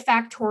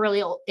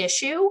multifactorial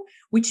issue,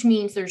 which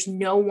means there's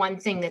no one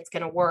thing that's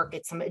going to work.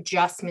 It's some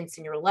adjustments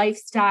in your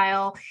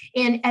lifestyle.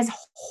 And as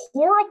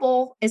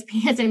horrible as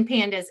PANS and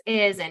PANDAS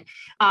is, and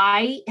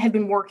I have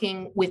been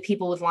working with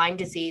people with Lyme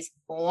disease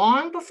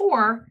long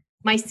before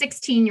my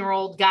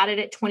 16-year-old got it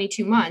at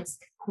 22 months,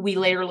 who we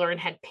later learned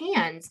had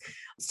PANS.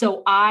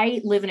 So I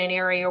live in an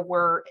area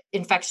where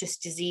infectious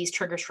disease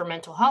triggers for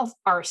mental health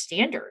are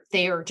standard.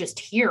 They are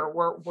just here.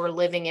 We're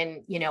living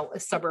in,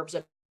 suburbs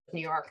of New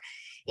York,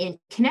 in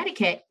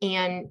Connecticut,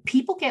 and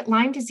people get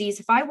Lyme disease.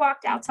 If I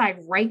walked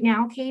outside right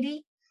now,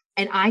 Katie,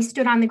 and I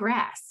stood on the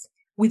grass,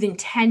 within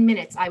 10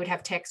 minutes, I would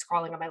have ticks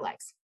crawling on my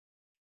legs.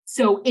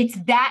 So it's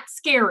that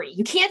scary.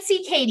 You can't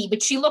see Katie,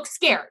 but she looks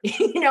scared,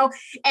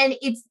 and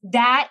it's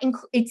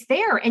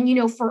there.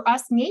 And, for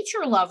us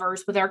nature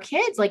lovers with our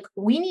kids, like,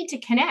 we need to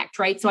connect,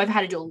 right? So I've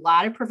had to do a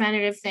lot of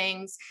preventative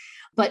things,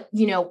 but,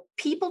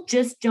 people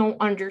just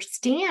don't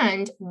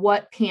understand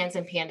what PANS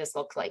and PANDAS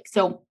look like.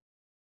 So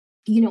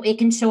it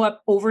can show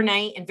up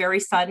overnight and very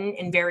sudden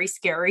and very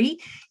scary.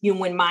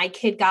 When my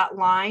kid got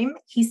Lyme,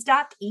 he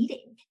stopped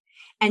eating.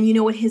 And you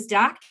know what his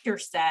doctor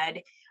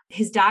said?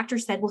 His doctor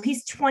said, well,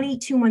 he's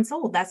 22 months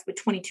old. That's what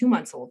 22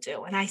 months old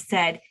do. And I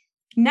said,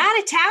 not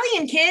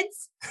Italian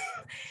kids.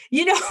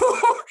 He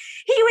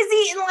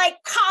was eating like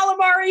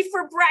calamari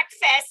for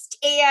breakfast.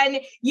 And,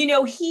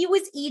 he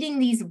was eating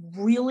these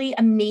really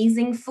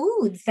amazing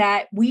foods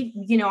that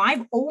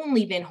I've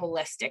only been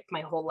holistic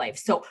my whole life.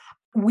 So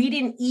we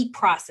didn't eat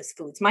processed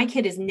foods. My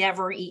kid has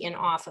never eaten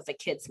off of a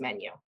kid's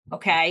menu.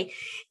 Okay.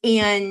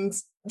 And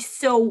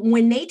so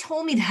when they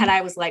told me that,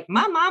 I was like,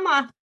 my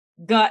mama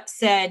gut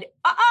said,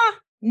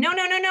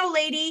 no,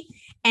 lady.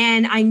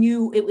 And I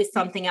knew it was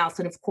something else.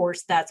 And of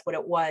course, that's what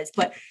it was.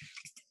 But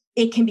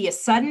it can be a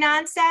sudden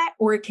onset,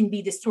 or it can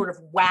be this sort of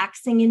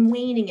waxing and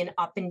waning and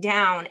up and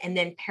down. And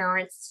then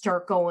parents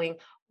start going,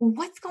 well,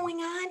 what's going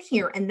on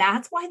here? And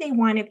that's why they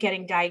wind up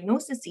getting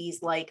diagnoses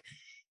like,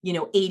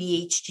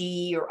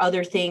 ADHD or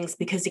other things,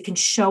 because it can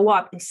show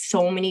up in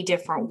so many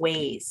different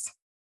ways.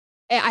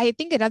 I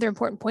think another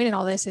important point in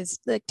all this is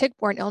the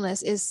tick-borne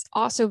illness is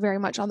also very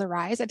much on the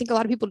rise. I think a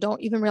lot of people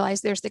don't even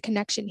realize there's the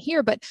connection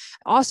here, but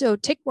also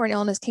tick-borne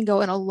illness can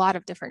go in a lot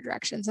of different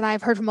directions. And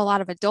I've heard from a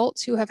lot of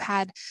adults who have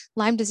had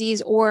Lyme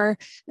disease or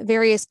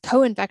various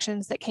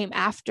co-infections that came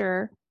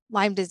after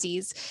Lyme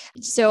disease.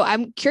 So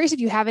I'm curious if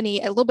you have a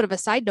little bit of a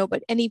side note,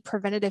 but any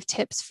preventative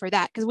tips for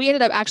that? Because we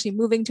ended up actually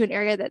moving to an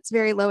area that's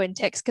very low in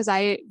ticks because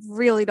I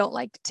really don't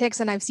like ticks.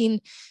 And I've seen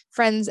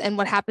friends and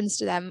what happens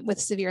to them with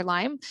severe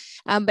Lyme.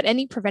 But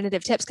any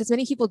preventative tips? Because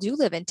many people do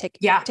live in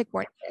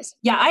tick-borne areas.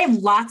 Yeah, I have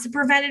lots of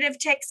preventative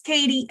ticks,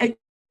 Katie.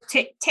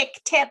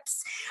 Tick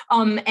tips.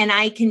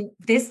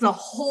 This is a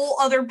whole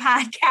other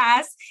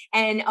podcast.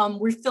 And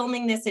we're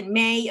filming this in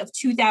May of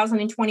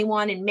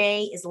 2021. And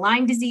May is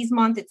Lyme disease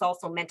month. It's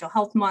also mental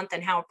health month.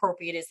 And how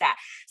appropriate is that?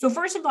 So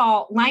first of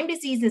all, Lyme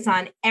disease is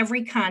on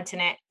every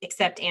continent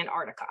except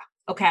Antarctica.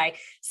 Okay.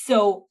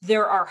 So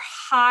there are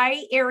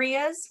high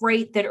areas,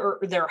 right? There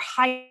are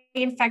high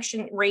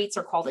infection rates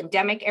are called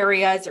endemic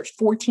areas. There's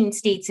 14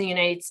 states in the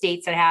United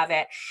States that have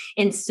it.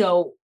 And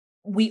so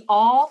we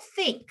all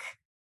think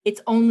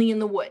it's only in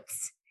the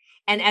woods.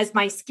 And as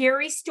my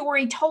scary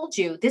story told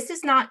you, this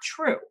is not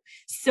true.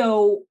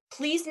 So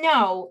please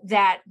know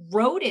that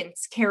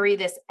rodents carry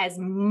this as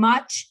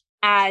much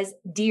as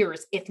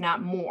deers, if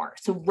not more.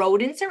 So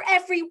rodents are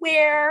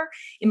everywhere.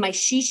 In my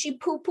shishi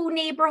poo-poo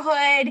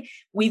neighborhood,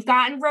 we've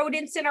gotten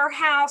rodents in our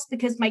house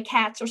because my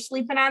cats are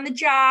sleeping on the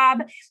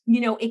job.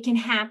 It can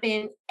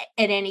happen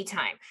at any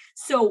time.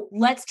 So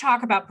let's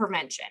talk about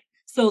prevention.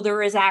 So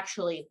there is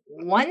actually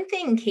one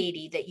thing,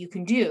 Katie, that you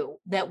can do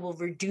that will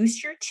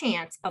reduce your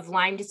chance of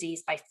Lyme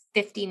disease by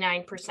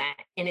 59%.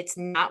 And it's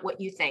not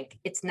what you think.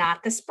 It's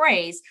not the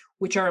sprays,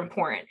 which are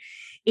important.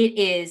 It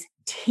is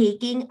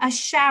taking a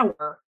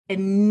shower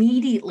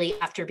immediately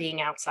after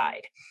being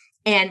outside.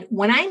 And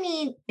when I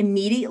mean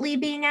immediately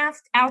being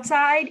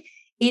outside,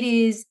 it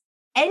is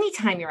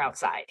anytime you're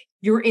outside.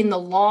 You're in the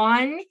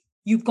lawn.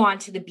 You've gone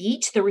to the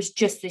beach. There was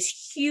just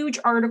this huge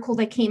article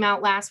that came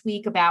out last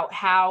week about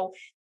how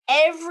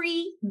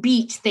every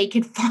beach they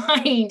could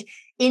find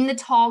in the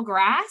tall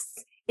grass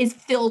is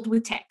filled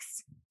with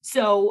ticks.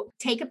 So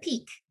take a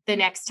peek the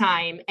next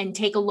time and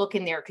take a look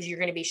in there because you're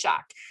going to be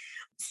shocked.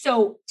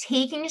 So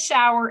taking a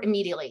shower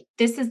immediately.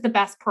 This is the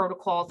best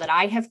protocol that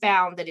I have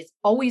found that has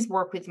always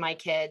worked with my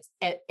kids.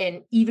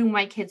 And even when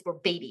my kids were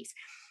babies,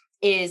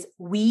 is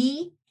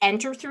we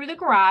enter through the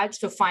garage.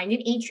 So find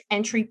an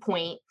entry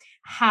point,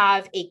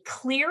 have a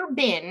clear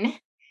bin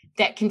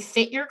that can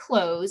fit your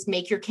clothes,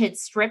 make your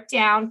kids strip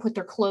down, put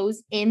their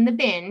clothes in the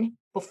bin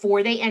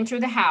before they enter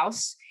the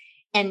house,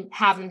 and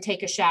have them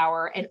take a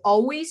shower. And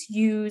always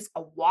use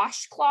a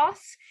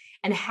washcloth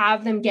and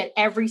have them get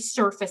every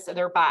surface of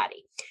their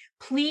body.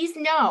 Please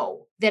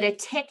know that a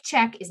tick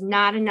check is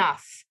not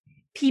enough.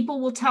 People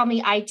will tell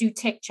me I do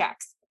tick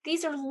checks.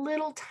 These are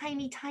little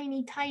tiny,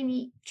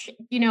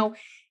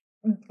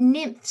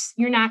 nymphs.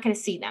 You're not going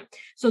to see them.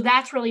 So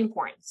that's really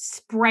important.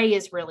 Spray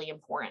is really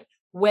important.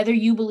 Whether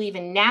you believe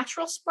in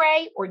natural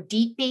spray or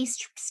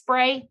deep-based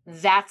spray,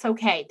 that's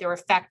okay. They're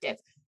effective.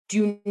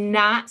 Do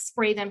not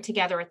spray them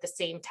together at the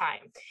same time.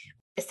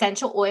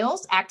 Essential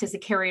oils act as a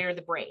carrier of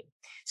the brain.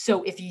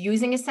 So if you're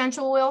using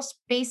essential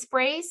oil-based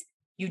sprays,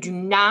 you do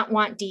not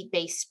want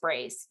deep-based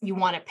sprays. You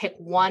want to pick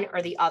one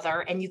or the other.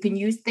 And you can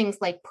use things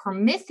like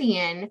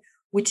permethrin,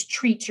 which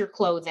treats your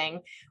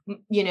clothing.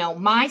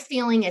 My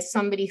feeling as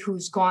somebody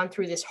who's gone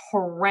through this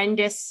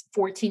horrendous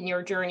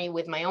 14-year journey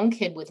with my own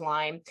kid with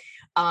Lyme,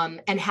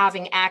 and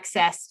having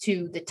access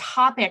to the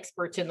top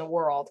experts in the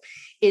world,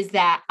 is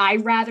that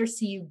I'd rather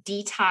see you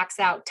detox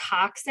out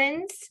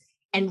toxins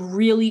and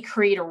really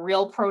create a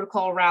real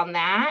protocol around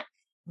that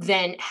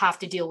than have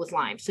to deal with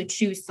Lyme. So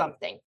choose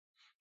something.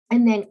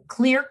 And then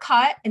clear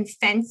cut and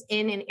fence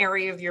in an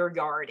area of your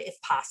yard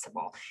if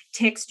possible.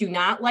 Ticks do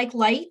not like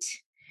light.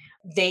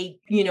 They,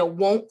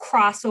 won't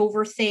cross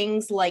over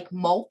things like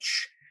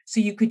mulch. So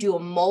you could do a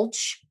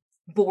mulch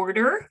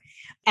border.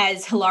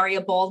 As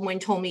Hilaria Baldwin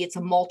told me, it's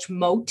a mulch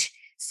moat.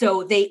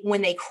 So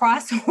when they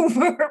cross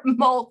over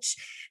mulch,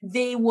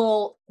 they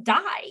will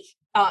die.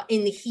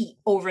 in the heat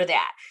over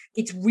that.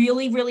 It's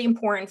really, really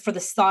important for the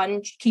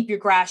sun. Keep your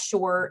grass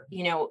short.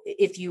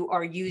 If you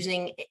are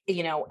using,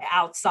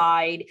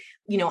 outside,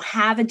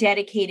 have a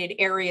dedicated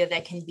area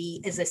that can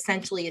be as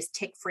essentially as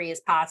tick-free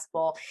as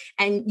possible.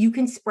 And you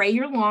can spray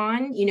your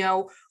lawn.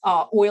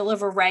 Oil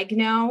of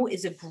oregano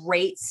is a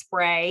great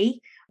spray,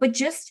 but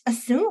just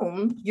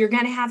assume you're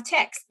going to have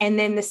ticks. And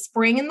then the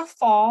spring and the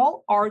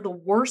fall are the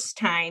worst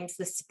times.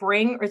 The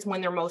spring is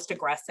when they're most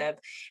aggressive.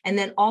 And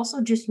then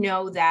also just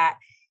know that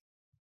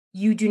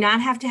you do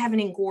not have to have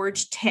an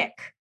engorged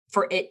tick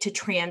for it to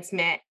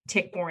transmit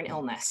tick-borne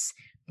illness.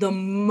 The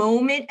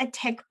moment a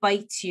tick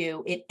bites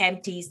you, it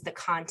empties the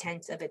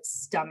contents of its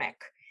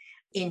stomach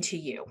into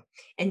you.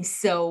 And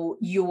so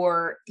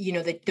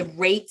the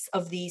rates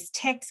of these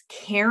ticks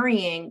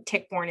carrying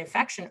tick-borne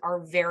infection are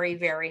very,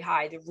 very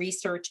high. The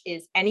research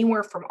is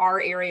anywhere from our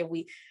area.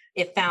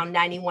 It found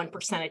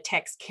 91% of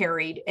ticks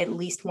carried at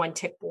least one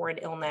tick-borne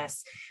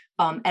illness,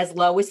 as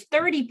low as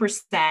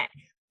 30%.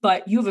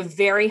 But you have a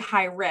very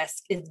high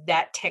risk is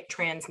that tick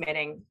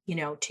transmitting,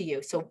 to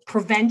you. So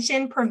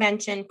prevention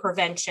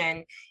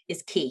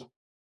is key.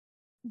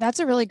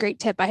 That's a really great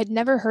tip. I had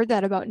never heard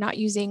that about not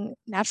using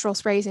natural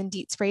sprays and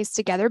DEET sprays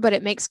together, but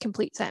it makes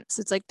complete sense.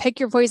 It's like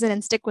pick your poison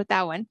and stick with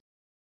that one.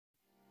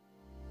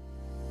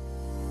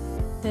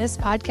 This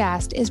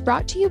podcast is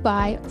brought to you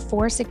by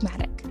Four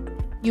Sigmatic.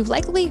 You've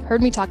likely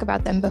heard me talk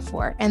about them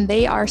before, and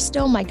they are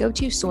still my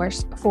go-to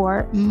source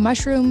for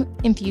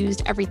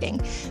mushroom-infused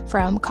everything,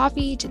 from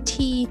coffee to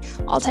tea,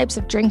 all types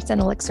of drinks and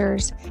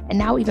elixirs, and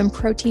now even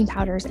protein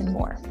powders and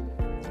more.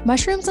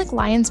 Mushrooms like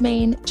lion's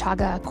mane,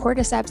 chaga,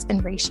 cordyceps,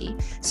 and reishi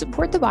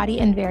support the body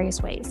in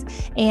various ways,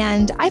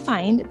 and I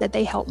find that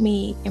they help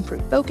me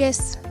improve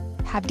focus,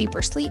 have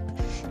deeper sleep,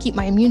 keep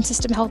my immune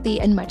system healthy,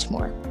 and much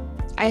more.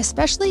 I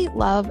especially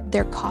love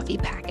their coffee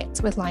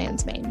packets with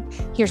lion's mane.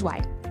 Here's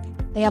why.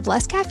 They have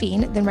less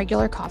caffeine than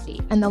regular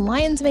coffee, and the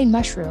lion's mane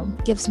mushroom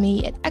gives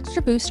me an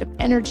extra boost of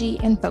energy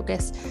and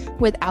focus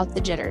without the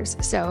jitters.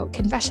 So,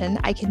 confession,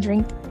 I can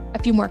drink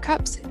a few more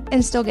cups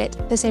and still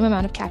get the same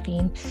amount of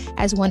caffeine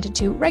as 1 to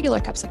 2 regular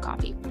cups of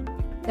coffee.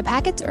 The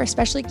packets are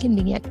especially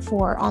convenient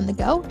for on the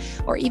go,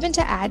 or even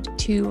to add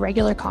to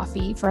regular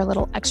coffee for a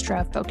little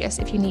extra focus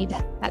if you need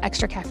that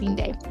extra caffeine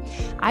day.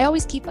 I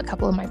always keep a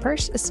couple in my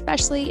purse,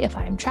 especially if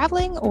I'm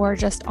traveling or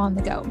just on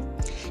the go.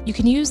 You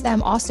can use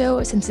them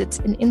also since it's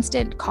an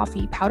instant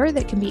coffee powder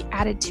that can be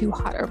added to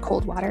hot or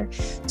cold water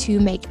to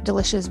make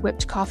delicious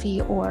whipped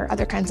coffee or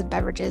other kinds of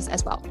beverages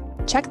as well.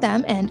 Check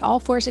them and all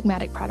Four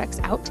Sigmatic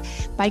products out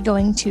by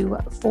going to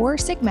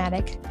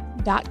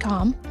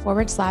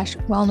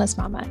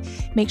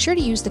foursigmatic.com/wellnessmama. Make sure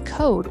to use the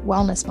code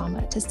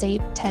wellnessmama to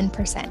save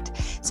 10%.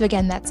 So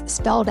again, that's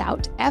spelled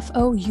out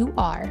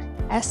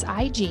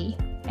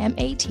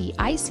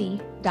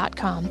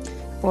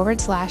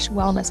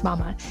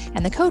foursigmatic.com/wellnessmama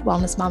and the code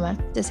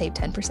wellnessmama to save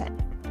 10%.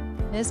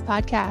 This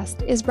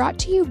podcast is brought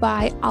to you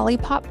by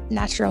Olipop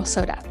Natural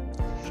Soda.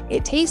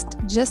 It tastes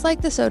just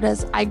like the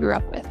sodas I grew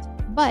up with,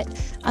 but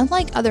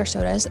unlike other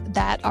sodas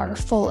that are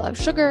full of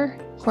sugar,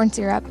 corn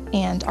syrup,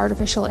 and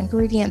artificial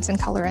ingredients and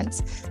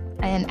colorants,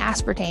 and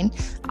aspartame,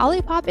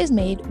 Olipop is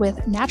made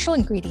with natural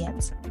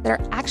ingredients that are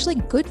actually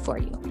good for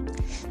you.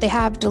 They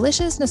have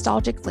delicious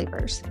nostalgic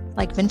flavors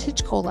like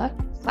vintage cola,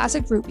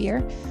 classic root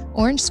beer,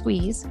 orange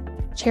squeeze,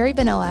 cherry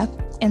vanilla,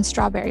 and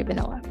strawberry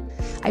vanilla.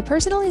 I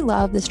personally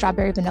love the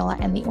strawberry vanilla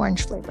and the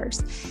orange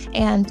flavors,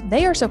 and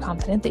they are so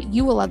confident that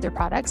you will love their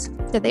products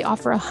that they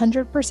offer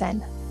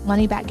 100%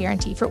 money-back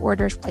guarantee for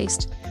orders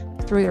placed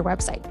through their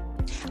website.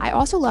 I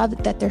also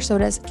love that their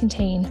sodas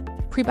contain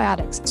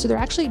prebiotics, so they're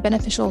actually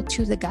beneficial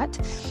to the gut,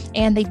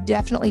 and they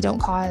definitely don't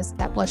cause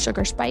that blood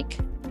sugar spike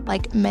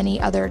like many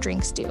other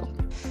drinks do.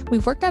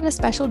 We've worked out a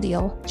special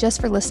deal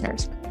just for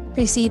listeners.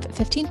 Receive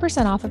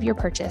 15% off of your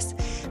purchase,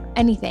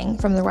 anything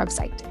from their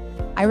website.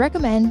 I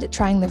recommend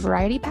trying the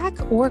variety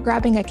pack or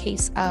grabbing a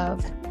case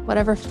of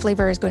whatever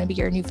flavor is going to be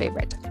your new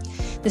favorite.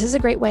 This is a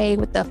great way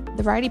with the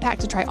variety pack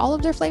to try all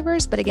of their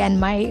flavors, but again,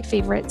 my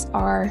favorites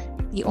are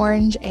the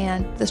orange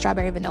and the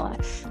strawberry vanilla.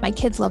 My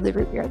kids love the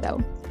root beer though.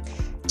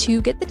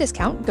 To get the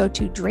discount, go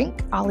to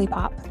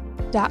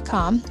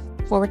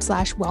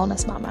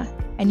drinkolipop.com/wellnessmama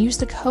and use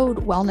the code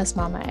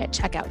wellnessmama at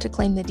checkout to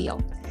claim the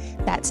deal.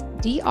 That's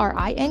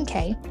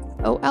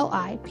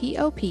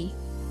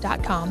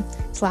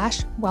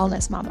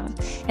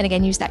drinkolipop.com/wellnessmama. And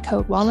again, use that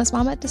code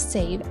wellnessmama to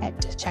save at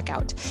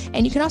checkout.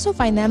 And you can also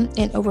find them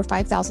in over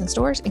 5,000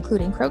 stores,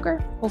 including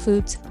Kroger, Whole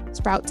Foods,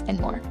 Sprouts, and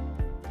more.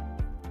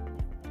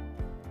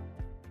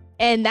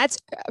 And that's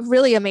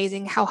really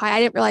amazing how high. I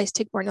didn't realize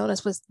tick-borne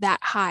illness was that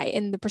high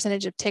in the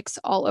percentage of ticks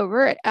all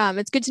over it.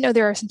 It's good to know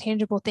there are some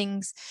tangible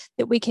things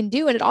that we can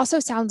do. And it also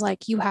sounds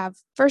like you have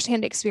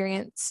firsthand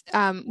experience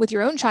with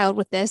your own child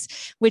with this,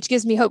 which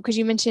gives me hope because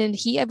you mentioned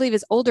he, I believe,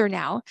 is older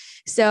now.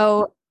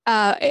 So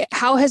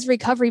how has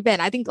recovery been?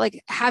 I think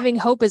like having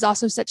hope is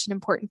also such an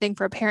important thing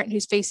for a parent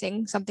who's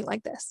facing something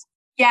like this.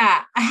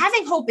 Yeah,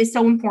 having hope is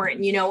so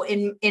important.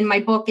 In my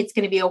book, It's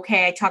Going to Be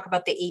Okay, I talk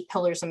about the 8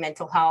 pillars of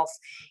mental health.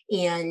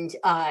 And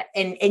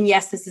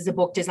yes, this is a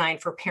book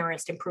designed for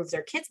parents to improve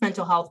their kids'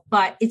 mental health,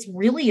 but it's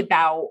really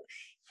about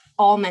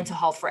all mental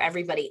health for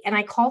everybody. And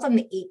I call them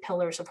the 8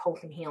 pillars of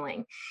hope and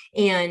healing.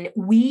 And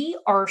we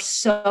are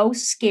so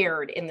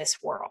scared in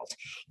this world,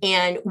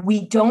 and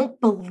we don't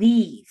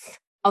believe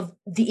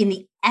in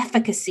the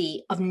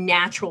efficacy of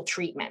natural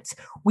treatments.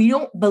 We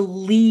don't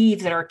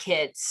believe that our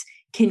kids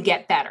can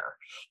get better.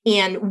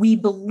 And we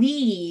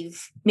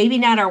believe, maybe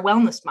not our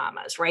wellness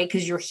mamas, right?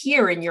 Because you're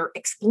here and you're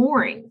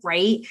exploring,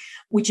 right?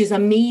 Which is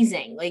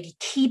amazing. Like,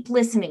 keep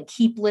listening.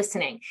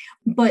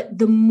 But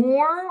the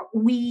more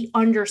we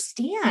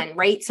understand,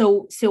 right?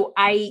 So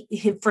I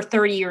have, for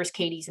 30 years,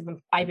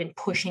 I've been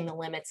pushing the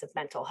limits of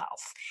mental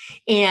health,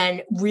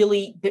 and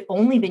really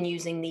only been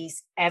using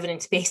these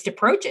evidence-based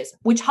approaches,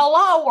 which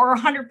are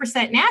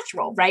 100%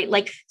 natural, right?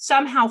 Like,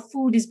 somehow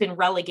food has been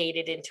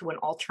relegated into an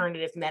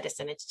alternative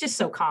medicine. It's just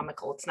so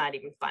comical. It's not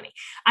even funny.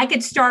 I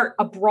could start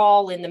a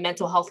brawl in the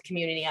mental health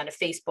community on a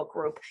Facebook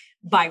group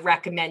by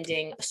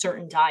recommending a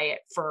certain diet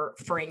for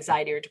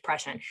anxiety or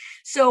depression.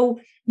 So,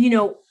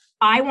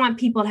 I want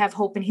people to have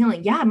hope and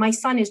healing. Yeah, my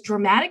son is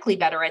dramatically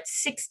better. At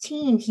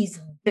 16, he's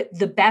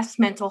the best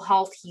mental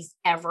health he's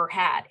ever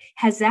had.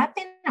 Has that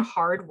been a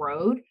hard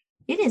road?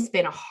 It has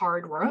been a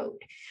hard road,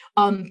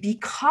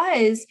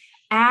 because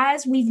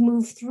as we've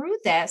moved through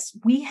this,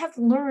 we have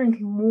learned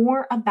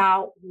more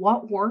about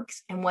what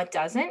works and what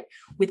doesn't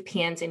with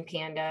PANS and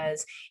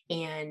PANDAS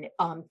and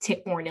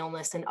tick-borne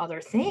illness and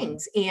other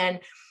things. And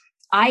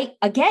I,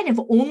 again, have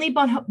only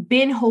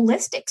been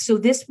holistic. So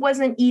this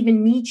wasn't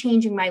even me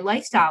changing my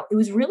lifestyle. It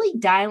was really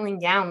dialing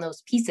down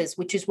those pieces,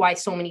 which is why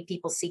so many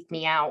people seek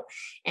me out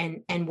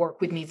and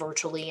work with me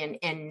virtually and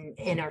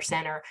in our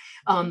center,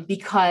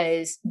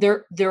 because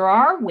there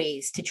are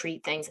ways to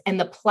treat things. And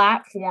the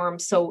platform,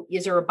 so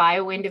is there a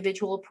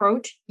bio-individual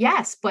approach?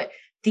 Yes, but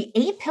the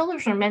 8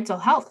 pillars of mental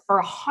health are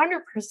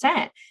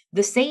 100%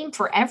 the same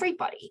for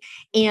everybody.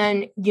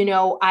 And,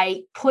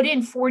 I put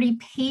in 40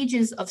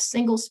 pages of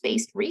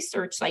single-spaced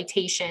research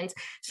citations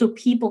so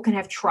people can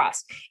have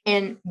trust.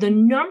 And the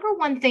number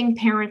one thing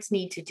parents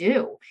need to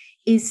do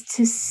is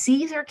to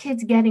see their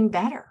kids getting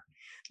better.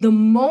 The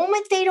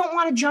moment they don't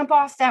want to jump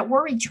off that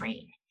worry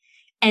train,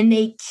 and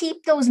they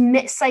keep those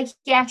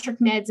psychiatric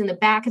meds in the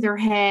back of their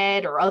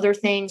head or other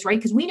things, right?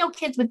 Because we know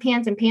kids with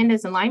PANS and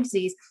PANDAS and Lyme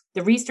disease,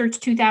 the research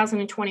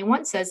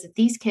 2021 says that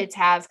these kids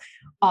have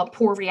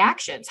poor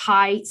reactions,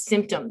 high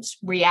symptoms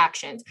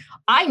reactions.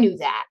 I knew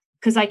that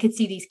because I could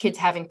see these kids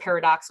having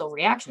paradoxical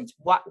reactions.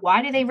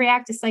 Why do they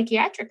react to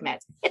psychiatric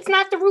meds? It's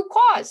not the root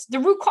cause. The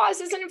root cause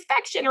is an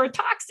infection or a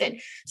toxin.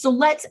 So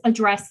let's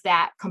address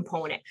that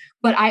component.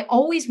 But I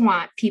always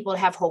want people to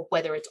have hope,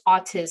 whether it's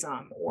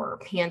autism or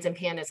PANS and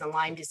PANDAS and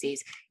Lyme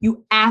disease.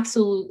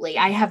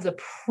 I have the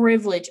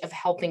privilege of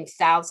helping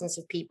thousands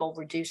of people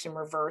reduce and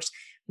reverse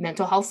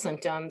mental health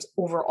symptoms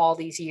over all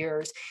these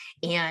years.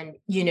 And,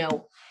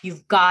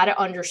 you've got to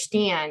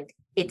understand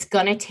it's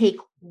going to take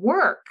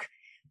work,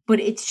 but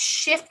it's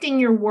shifting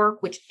your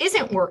work, which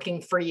isn't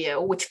working for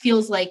you, which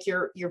feels like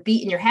you're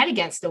beating your head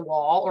against a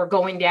wall or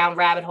going down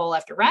rabbit hole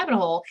after rabbit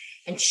hole,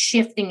 and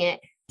shifting it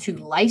to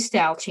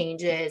lifestyle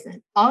changes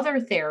and other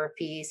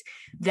therapies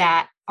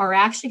that are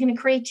actually going to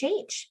create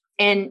change.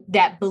 And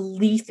that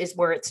belief is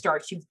where it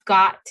starts. You've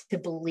got to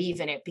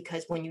believe in it,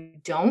 because when you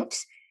don't,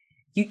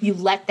 you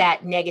let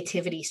that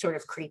negativity sort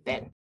of creep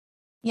in.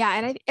 Yeah.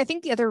 And I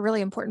think the other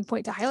really important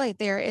point to highlight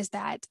there is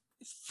that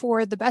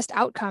for the best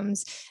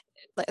outcomes,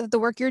 the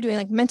work you're doing,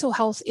 like, mental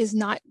health is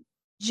not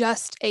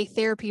just a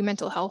therapy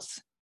mental health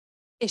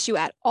issue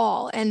at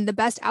all. And the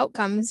best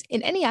outcomes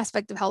in any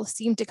aspect of health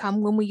seem to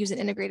come when we use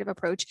an integrative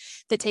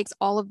approach that takes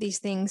all of these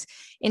things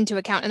into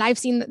account. And I've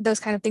seen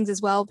those kind of things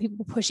as well,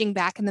 people pushing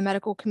back in the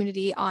medical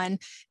community on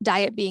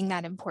diet being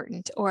that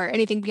important or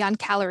anything beyond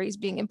calories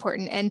being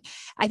important. And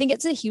I think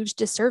it's a huge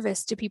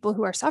disservice to people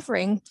who are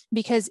suffering,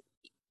 because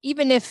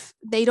even if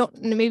they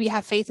don't maybe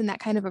have faith in that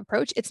kind of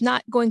approach, it's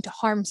not going to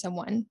harm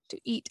someone to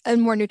eat a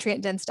more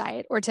nutrient-dense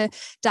diet or to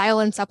dial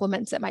in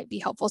supplements that might be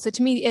helpful. So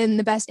to me, in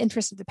the best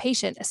interest of the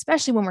patient,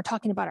 especially when we're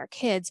talking about our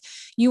kids,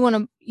 you want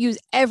to use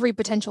every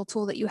potential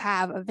tool that you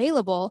have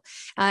available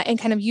and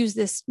kind of use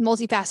this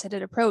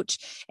multifaceted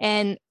approach.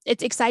 And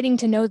it's exciting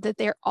to know that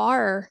there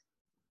are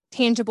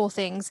tangible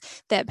things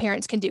that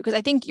parents can do, because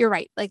I think you're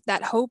right. Like,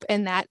 that hope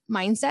and that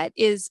mindset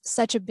is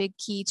such a big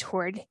key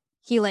toward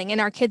healing. And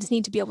our kids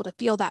need to be able to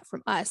feel that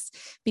from us,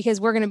 because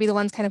we're going to be the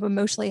ones kind of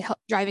emotionally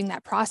driving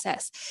that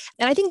process.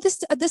 And I think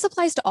this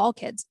applies to all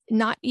kids,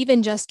 not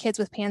even just kids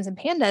with PANS and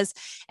PANDAS.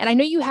 And I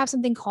know you have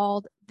something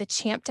called the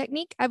CHAMP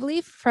technique, I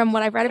believe, from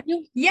what I've read of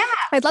you. Yeah.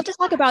 I'd love to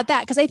talk about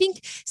that, because I think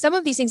some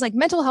of these things, like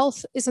mental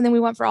health, is something we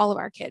want for all of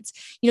our kids.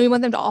 We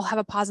want them to all have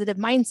a positive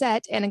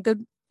mindset and a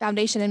good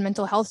foundation in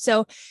mental health.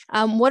 So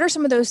what are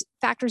some of those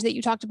factors that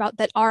you talked about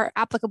that are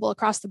applicable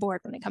across the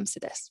board when it comes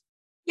to this?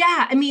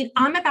 Yeah, I mean,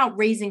 I'm about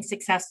raising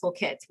successful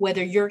kids,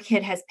 whether your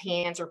kid has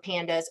PANS or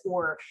PANDAS,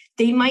 or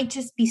they might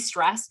just be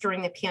stressed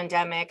during the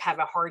pandemic, have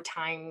a hard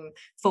time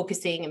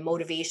focusing and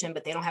motivation,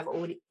 but they don't have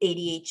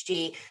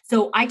ADHD.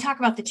 So I talk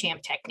about the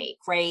CHAMP technique,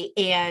 right?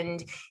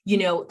 And,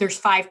 there's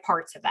 5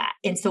 parts of that.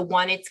 And so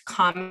one, it's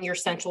calming your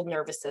central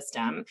nervous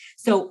system.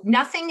 So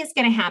nothing is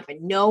going to happen.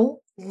 No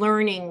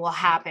learning will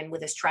happen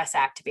with a stress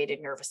activated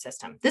nervous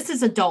system. This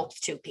is adults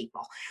too,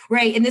 people,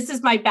 right? And this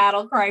is my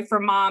battle cry for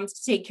moms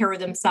to take care of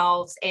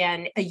themselves.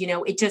 And,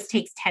 it just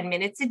takes 10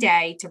 minutes a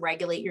day to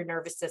regulate your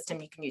nervous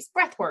system. You can use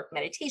breath work,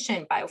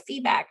 meditation,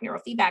 biofeedback,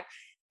 neurofeedback.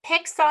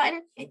 Pick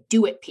something and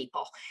do it,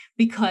 people,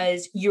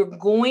 because you're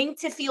going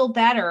to feel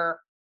better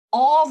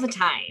all the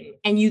time,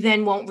 and you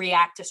then won't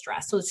react to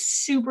stress. So it's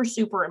super,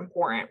 super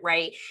important,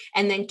 right?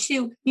 And then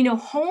 2,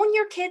 hone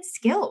your kids'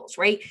 skills,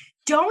 right?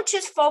 Don't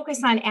just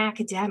focus on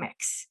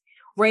academics,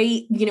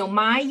 right?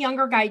 My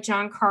younger guy,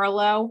 John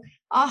Carlo,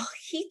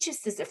 he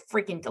just is a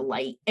freaking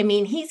delight. I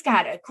mean, he's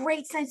got a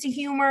great sense of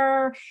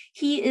humor.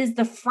 He is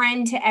the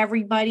friend to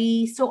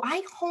everybody. So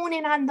I hone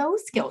in on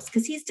those skills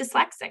because he's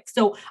dyslexic.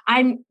 So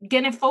I'm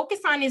going to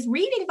focus on his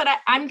reading, but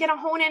I'm going to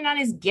hone in on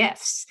his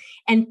gifts.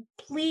 And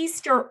please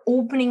start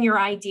opening your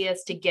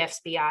ideas to gifts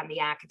beyond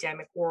the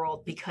academic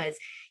world, because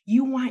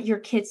you want your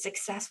kids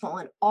successful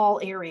in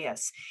all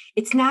areas.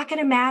 It's not going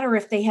to matter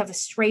if they have a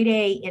straight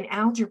A in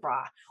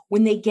algebra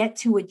when they get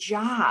to a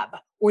job,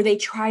 or they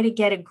try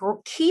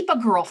to keep a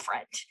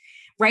girlfriend,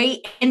 right?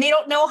 And they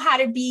don't know how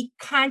to be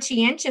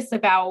conscientious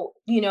about,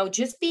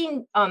 just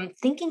being,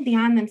 thinking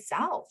beyond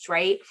themselves,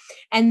 right?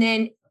 And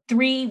then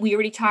 3, we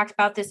already talked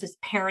about this, is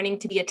parenting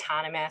to be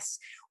autonomous.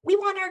 We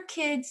want our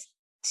kids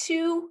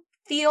to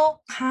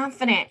feel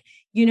confident.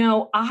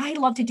 I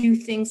love to do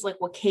things like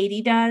what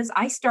Katie does.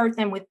 I start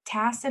them with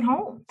tasks at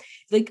home.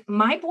 Like,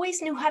 my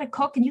boys knew how to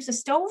cook and use a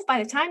stove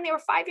by the time they were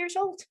 5 years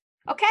old.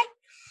 Okay.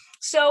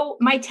 So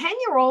my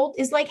 10-year-old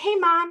is like, hey,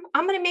 Mom,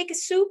 I'm going to make a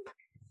soup.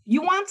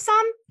 You want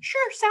some?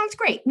 Sure. Sounds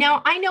great.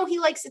 Now, I know he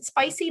likes it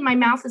spicy. My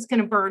mouth is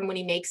going to burn when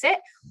he makes it,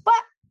 but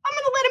I'm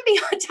going to let him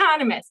be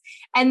autonomous.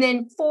 And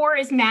then 4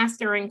 is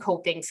mastering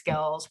coping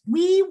skills.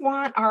 We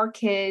want our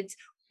kids.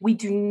 We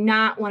do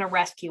not want to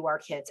rescue our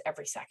kids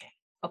every second.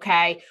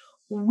 Okay.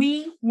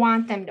 We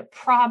want them to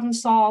problem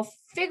solve,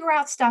 figure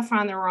out stuff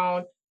on their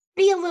own,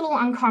 be a little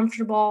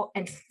uncomfortable,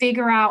 and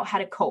figure out how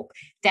to cope.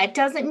 That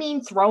doesn't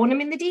mean throwing them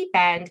in the deep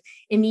end.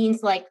 It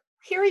means like,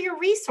 here are your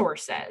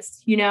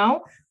resources,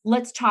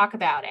 let's talk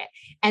about it.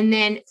 And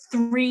then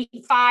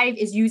 5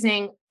 is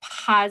using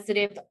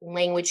positive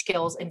language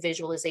skills and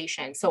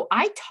visualization. So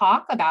I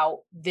talk about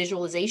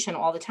visualization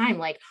all the time.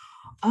 Like,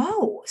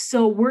 oh,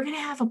 so we're going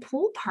to have a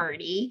pool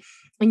party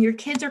and your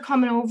kids are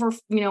coming over,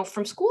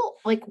 from school.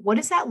 Like, what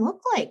does that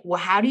look like? Well,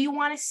 how do you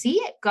want to see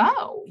it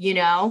go?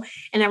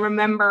 And I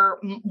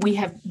remember we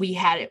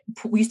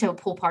used to have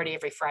a pool party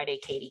every Friday,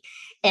 Katie,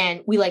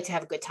 and we like to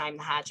have a good time.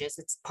 The Hodges,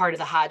 it's part of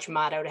the Hodge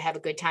motto to have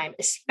a good time,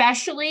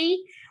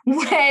 especially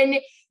when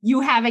you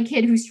have a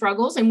kid who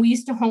struggles. And we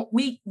used to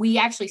we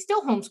actually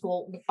still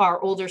homeschool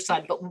our older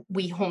son, but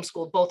we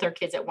homeschooled both our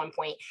kids at one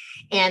point.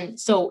 And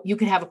so you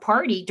could have a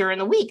party during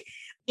the week.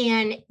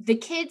 And the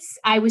kids,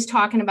 I was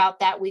talking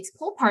about that week's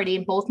pool party,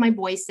 and both my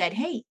boys said,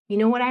 hey, you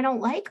know what I don't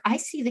like? I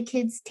see the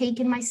kids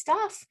taking my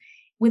stuff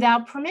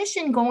without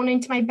permission, going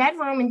into my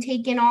bedroom and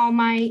taking all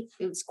my,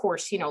 of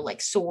course,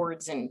 like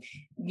swords and,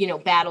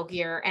 battle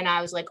gear. And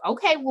I was like,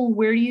 okay, well,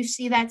 where do you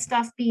see that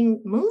stuff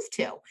being moved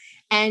to?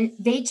 And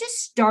they just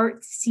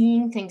start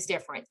seeing things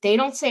different. They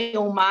don't say,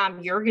 oh,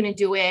 Mom, you're going to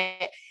do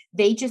it.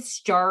 They just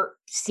start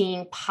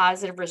seeing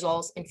positive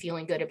results and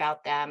feeling good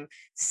about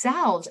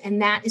themselves.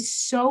 And that is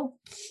so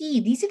key.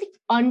 These are the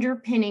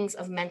underpinnings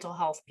of mental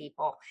health,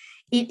 people.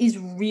 It is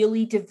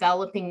really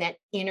developing that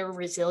inner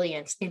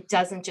resilience. It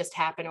doesn't just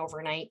happen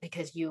overnight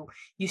because you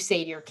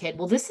say to your kid,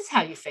 well, this is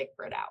how you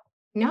figure it out.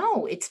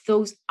 No, it's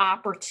those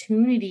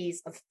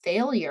opportunities of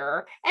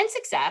failure and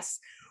success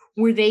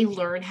where they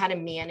learn how to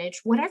manage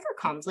whatever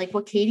comes. Like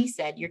what Katie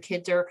said, your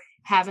kids are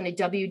having a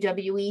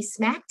WWE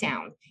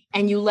SmackDown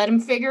and you let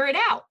them figure it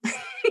out,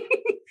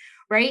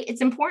 right?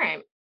 It's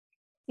important.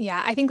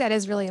 Yeah, I think that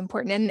is really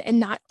important, and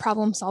not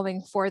problem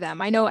solving for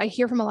them. I know I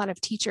hear from a lot of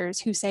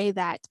teachers who say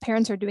that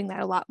parents are doing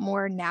that a lot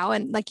more now.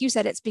 And like you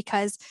said, it's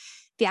because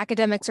the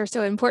academics are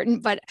so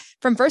important. But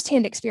from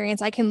firsthand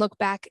experience, I can look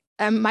back.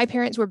 My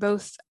parents were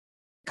both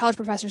college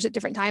professors at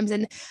different times,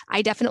 and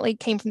I definitely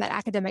came from that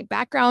academic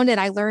background, and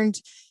I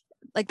learned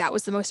like that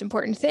was the most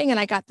important thing. And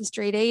I got the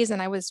straight A's,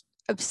 and I was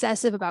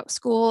obsessive about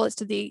school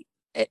to the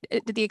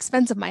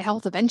expense of my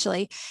health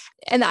eventually.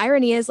 And the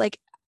irony is, like,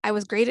 I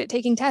was great at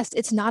taking tests.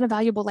 It's not a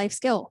valuable life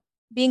skill.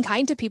 Being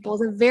kind to people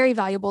is a very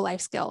valuable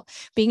life skill.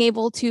 Being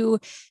able to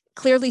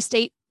clearly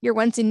state your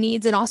wants and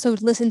needs and also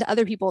listen to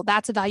other people,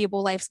 that's a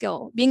valuable life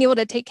skill. Being able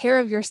to take care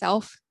of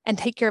yourself and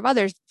take care of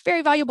others,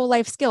 very valuable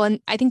life skill.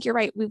 And I think you're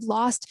right. We've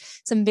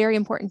lost some very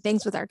important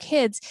things with our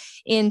kids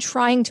in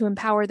trying to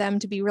empower them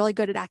to be really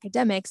good at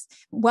academics,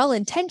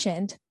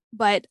 well-intentioned,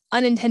 but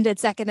unintended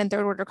second and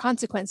third order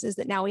consequences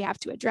that now we have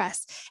to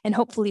address. And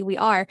hopefully we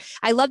are.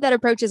 I love that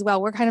approach as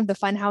well. We're kind of the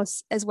fun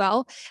house as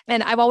well.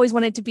 And I've always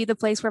wanted to be the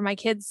place where my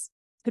kids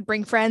could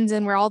bring friends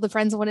and where all the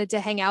friends wanted to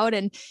hang out.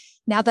 And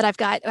now that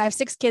I have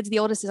 6 kids, the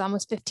oldest is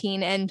almost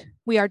 15, and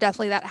we are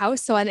definitely that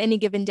house. So on any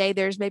given day,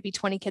 there's maybe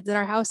 20 kids in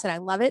our house, and I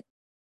love it.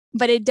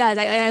 But it does.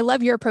 I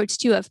love your approach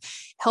too, of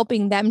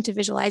helping them to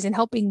visualize and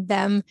helping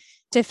them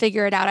to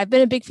figure it out. I've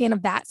been a big fan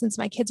of that since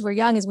my kids were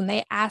young, is when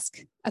they ask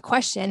a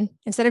question,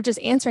 instead of just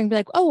answering, be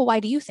like, oh, well, why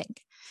do you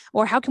think?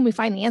 Or how can we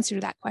find the answer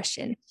to that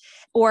question?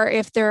 Or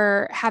if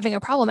they're having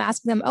a problem,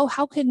 asking them, oh,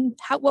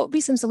 what would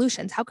be some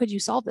solutions? How could you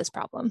solve this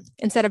problem?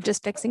 Instead of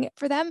just fixing it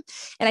for them.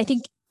 And I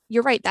think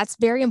you're right. That's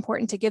very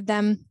important to give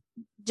them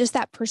just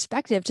that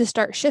perspective to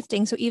start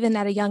shifting. So even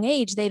at a young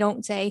age, they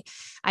don't say,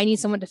 I need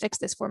someone to fix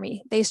this for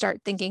me. They start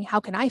thinking,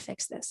 how can I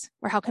fix this?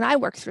 Or how can I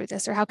work through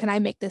this? Or how can I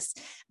make this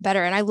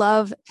better? And I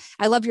love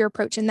your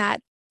approach in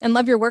that, and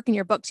love your work in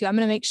your book too. I'm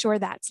going to make sure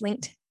that's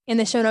linked in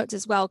the show notes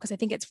as well, because I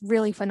think it's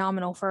really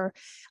phenomenal for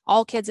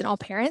all kids and all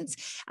parents.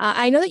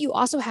 I know that you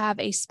also have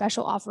a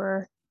special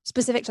offer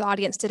specific to the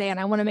audience today, and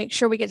I want to make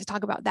sure we get to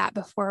talk about that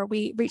before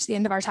we reach the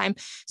end of our time.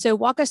 So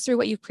walk us through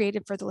what you've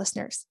created for the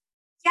listeners.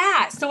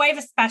 Yeah. So I have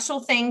a special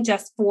thing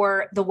just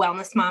for the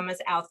wellness mamas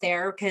out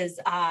there, because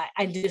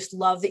I just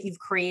love that you've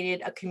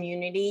created a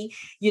community.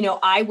 You know,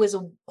 I was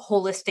a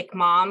holistic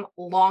mom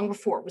long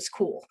before it was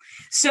cool.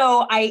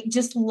 So I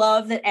just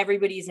love that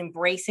everybody is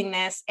embracing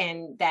this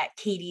and that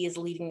Katie is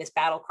leading this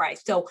battle cry.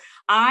 So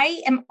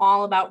I am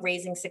all about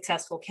raising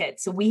successful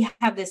kids. So we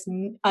have this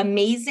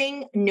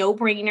amazing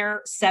no-brainer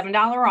 $7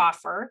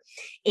 offer,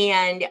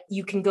 and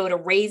you can go to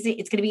raising.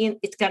 It's going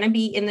to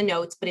be in the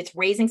notes, but it's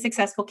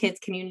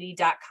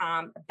raisingsuccessfulkidscommunity.com/deal1.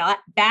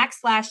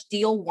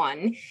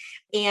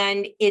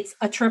 And it's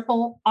a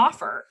triple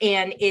offer,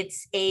 and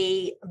it's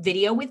a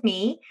video with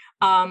me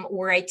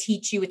where I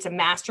teach you. It's a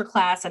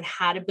masterclass on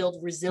how to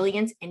build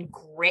resilience and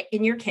grit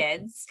in your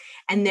kids.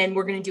 And then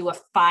we're going to do a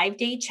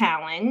 5-day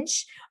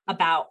challenge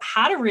about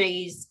how to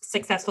raise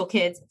successful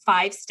kids,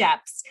 5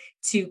 steps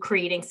to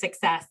creating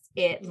success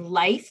in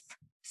life,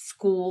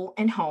 school,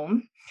 and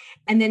home.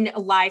 And then a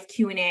live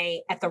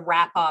Q&A at the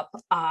wrap up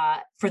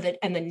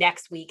the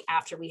next week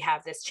after we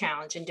have this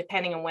challenge, and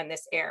depending on when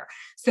this airs.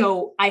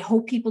 So I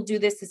hope people do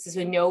this. This is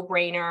a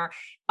no-brainer.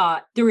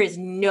 There is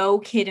no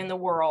kid in the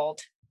world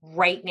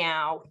right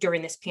now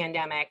during this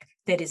pandemic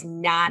that is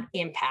not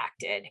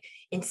impacted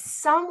in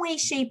some way,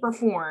 shape, or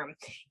form.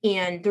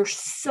 And there's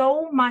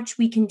so much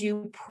we can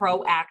do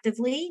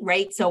proactively,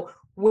 right? So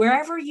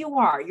wherever you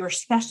are, you're a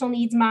special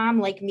needs mom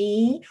like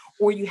me,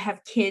 or you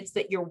have kids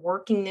that you're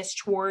working this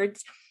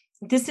towards,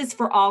 this is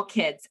for all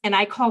kids. And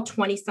I call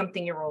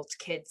 20-something-year-olds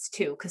kids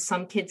too, because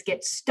some kids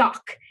get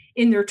stuck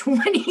in their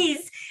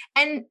 20s.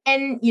 And,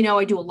 you know,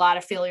 I do a lot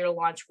of failure to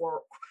launch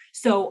work.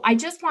 So I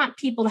just want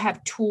people to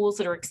have tools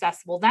that are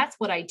accessible. That's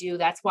what I do.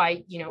 That's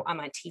why, you know, I'm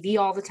on TV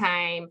all the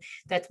time.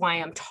 That's why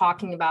I'm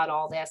talking about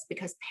all this,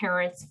 because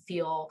parents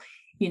feel,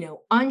 you know,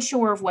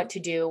 unsure of what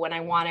to do. And I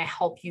want to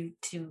help you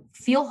to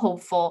feel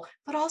hopeful,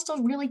 but also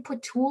really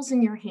put tools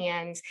in your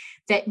hands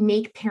that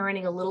make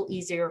parenting a little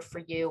easier for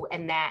you.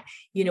 And that,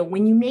 you know,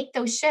 when you make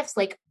those shifts,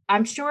 like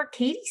I'm sure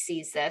Katie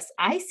sees this,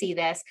 I see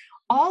this,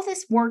 all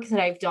this work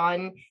that I've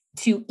done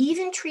to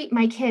even treat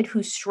my kid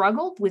who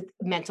struggled with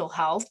mental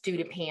health due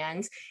to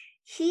PANS.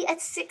 He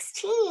at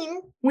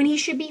 16, when he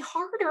should be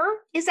harder,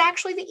 is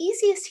actually the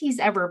easiest he's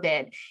ever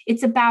been.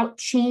 It's about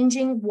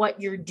changing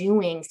what you're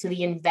doing so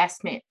the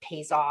investment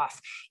pays off.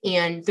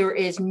 And there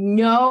is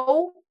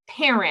no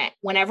parent,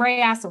 whenever I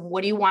ask them,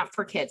 what do you want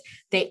for kids?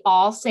 They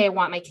all say, I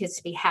want my kids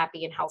to be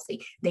happy and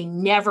healthy. They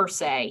never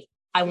say,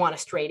 I want a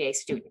straight A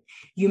student.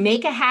 You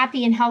make a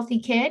happy and healthy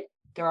kid,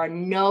 there are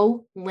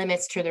no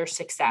limits to their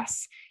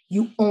success.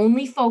 You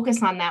only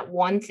focus on that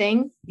one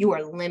thing, you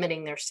are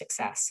limiting their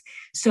success.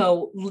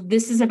 So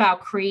this is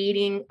about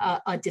creating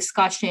a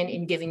discussion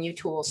and giving you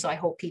tools. So I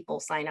hope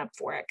people sign up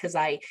for it, because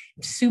I'm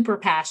super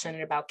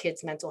passionate about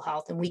kids' mental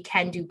health, and we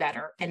can do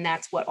better. And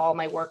that's what all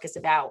my work is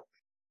about.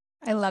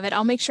 I love it.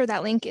 I'll make sure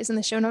that link is in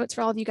the show notes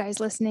for all of you guys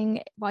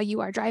listening while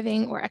you are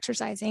driving or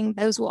exercising.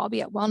 Those will all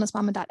be at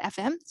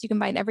wellnessmama.fm. So you can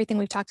find everything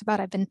we've talked about.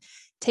 I've been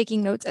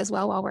taking notes as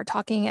well while we're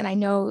talking. And I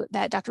know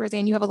that Dr.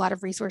 Roseann, you have a lot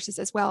of resources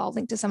as well. I'll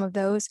link to some of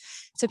those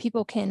so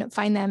people can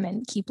find them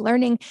and keep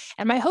learning.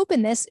 And my hope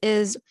in this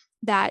is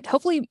that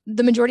hopefully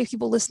the majority of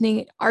people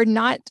listening are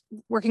not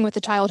working with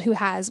a child who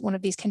has one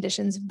of these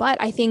conditions. But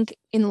I think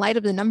in light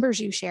of the numbers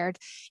you shared,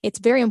 it's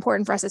very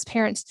important for us as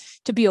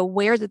parents to be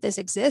aware that this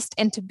exists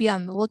and to be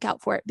on the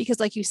lookout for it. Because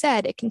like you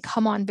said, it can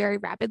come on very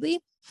rapidly.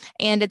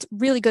 And it's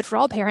really good for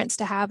all parents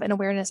to have an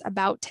awareness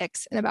about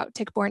tics and about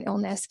tick-borne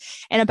illness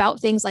and about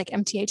things like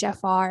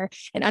MTHFR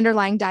and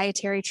underlying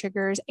dietary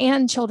triggers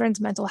and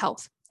children's mental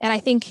health. And I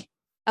think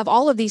of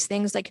all of these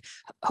things, like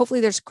hopefully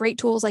there's great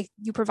tools like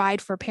you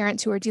provide for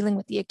parents who are dealing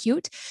with the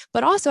acute,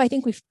 but also I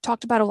think we've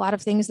talked about a lot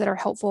of things that are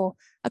helpful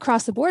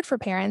across the board for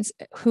parents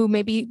who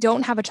maybe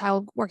don't have a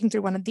child working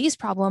through one of these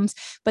problems,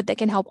 but that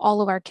can help all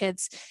of our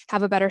kids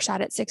have a better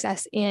shot at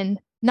success in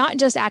not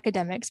just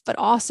academics, but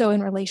also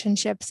in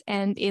relationships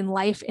and in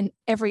life in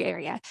every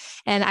area.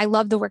 And I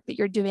love the work that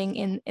you're doing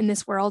in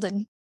this world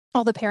and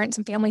all the parents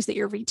and families that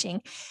you're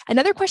reaching.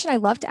 Another question I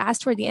love to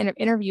ask toward the end of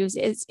interviews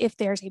is if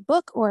there's a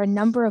book or a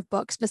number of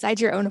books, besides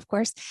your own, of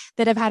course,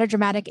 that have had a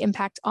dramatic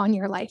impact on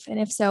your life. And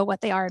if so, what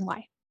they are and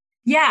why.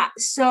 Yeah.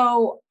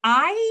 So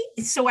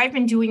I've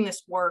been doing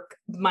this work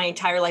my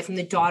entire life. I'm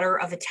the daughter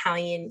of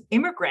Italian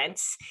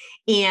immigrants,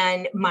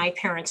 and my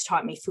parents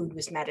taught me food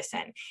was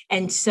medicine.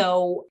 And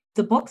so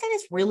the book that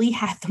has really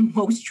had the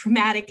most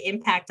dramatic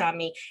impact on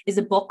me is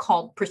a book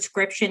called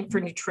Prescription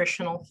for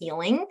Nutritional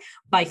Healing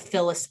by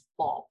Phyllis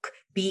Balch,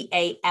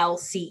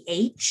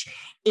 Balch.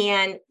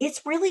 And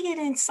it's really an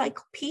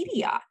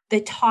encyclopedia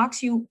that talks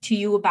to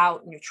you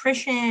about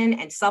nutrition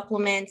and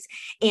supplements.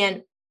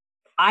 And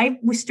I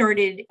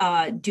started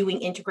doing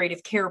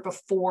integrative care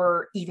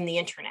before even the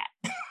internet.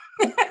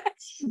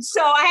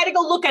 So I had to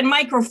go look at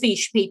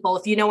microfiche, people,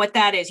 if you know what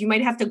that is. You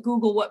might have to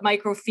Google what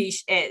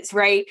microfiche is,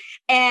 right?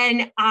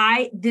 And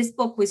this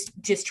book was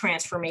just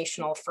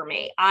transformational for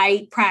me.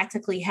 I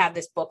practically have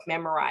this book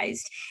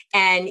memorized,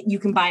 and you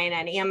can buy it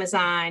on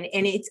Amazon.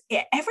 And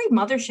every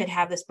mother should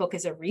have this book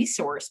as a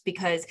resource,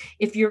 because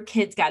if your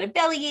kid's got a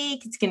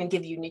bellyache, it's going to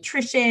give you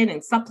nutrition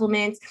and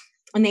supplements.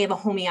 And they have a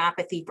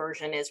homeopathy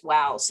version as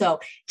well. So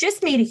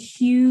just made a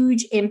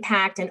huge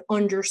impact and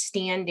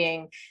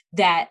understanding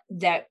that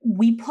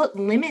we put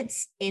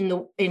limits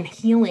in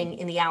healing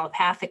in the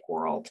allopathic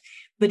world,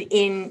 but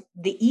in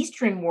the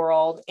Eastern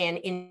world and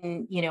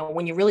in,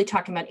 when you're really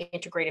talking about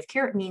integrative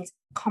care, it means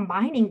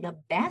combining the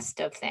best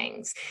of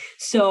things.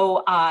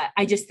 So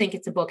I just think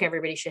it's a book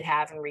everybody should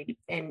have and read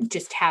and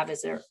just have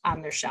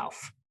on their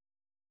shelf.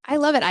 I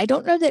love it. I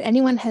don't know that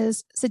anyone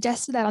has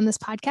suggested that on this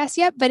podcast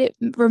yet, but it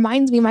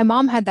reminds me, my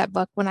mom had that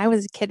book when I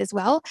was a kid as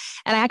well.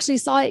 And I actually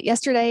saw it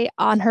yesterday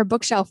on her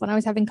bookshelf when I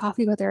was having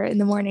coffee with her in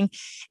the morning.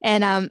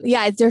 And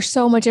there's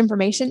so much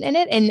information in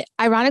it. And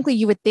ironically,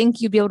 you would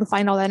think you'd be able to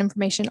find all that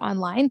information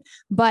online.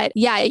 But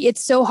yeah,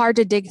 it's so hard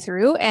to dig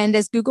through. And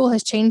as Google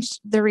has changed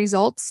the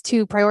results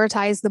to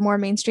prioritize the more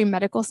mainstream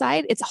medical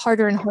side, it's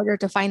harder and harder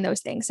to find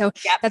those things. So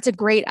That's a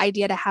great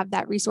idea to have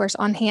that resource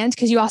on hand,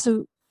 because you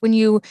also, when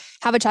you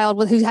have a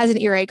child who has an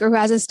earache or who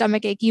has a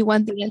stomach ache, you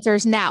want the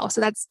answers now. So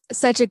that's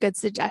such a good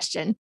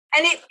suggestion.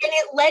 And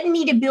it led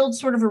me to build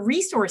sort of a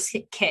resource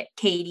kit,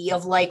 Katie,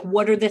 of like,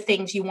 what are the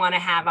things you want to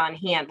have on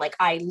hand? Like,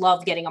 I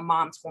love getting a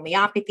mom's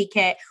homeopathy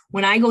kit.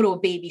 When I go to a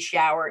baby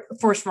shower,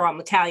 first of all, I'm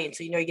Italian,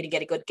 so you're going to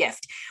get a good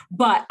gift.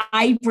 But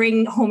I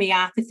bring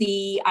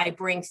homeopathy. I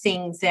bring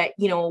things that,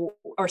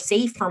 are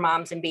safe for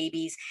moms and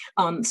babies,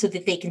 so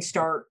that they can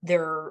start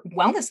their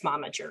wellness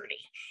mama journey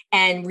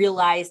and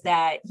realize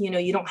that,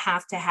 you don't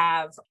have to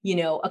have,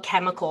 a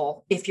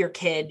chemical if your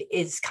kid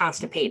is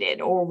constipated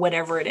or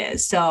whatever it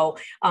is. So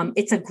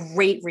it's a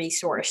great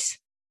resource.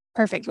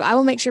 Perfect. Well, I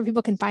will make sure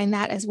people can find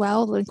that as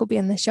well. The link will be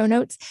in the show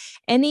notes.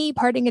 Any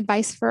parting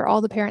advice for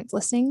all the parents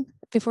listening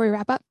before we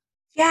wrap up?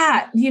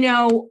 Yeah.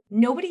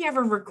 Nobody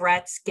ever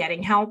regrets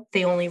getting help.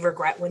 They only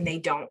regret when they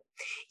don't.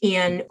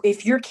 And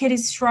if your kid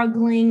is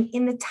struggling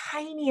in the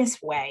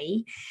tiniest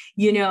way,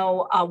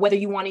 whether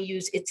you want to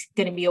use It's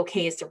Going to Be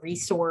Okay as a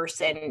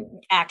resource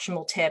and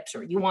actionable tips,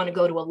 or you want to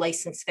go to a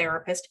licensed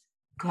therapist,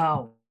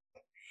 go.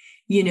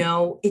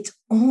 It's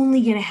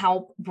only going to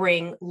help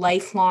bring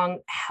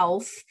lifelong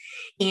health.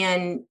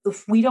 And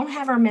if we don't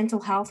have our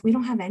mental health, we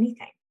don't have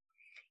anything.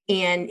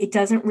 And it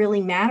doesn't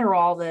really matter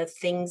all the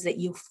things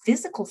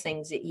physical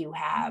things that you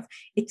have.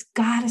 It's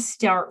got to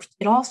start.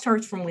 It all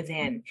starts from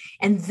within.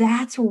 And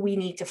that's what we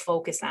need to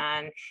focus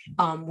on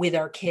with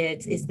our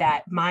kids, is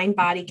that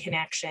mind-body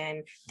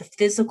connection, the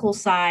physical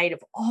side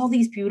of all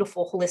these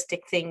beautiful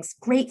holistic things,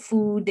 great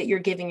food that you're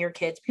giving your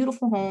kids,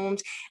 beautiful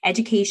homes,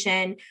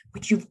 education,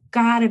 but you've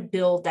got to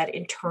build that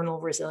internal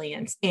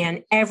resilience.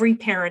 And every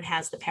parent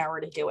has the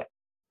power to do it.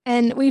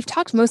 And we've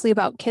talked mostly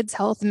about kids'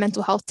 health and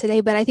mental health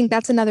today, but I think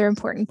that's another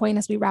important point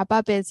as we wrap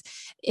up is,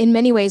 in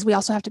many ways, we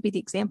also have to be the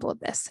example of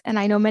this. And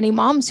I know many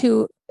moms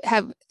who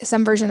have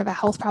some version of a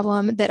health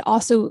problem that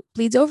also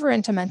bleeds over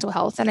into mental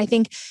health. And I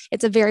think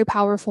it's a very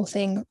powerful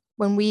thing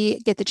when we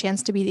get the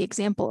chance to be the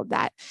example of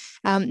that,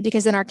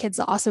 because then our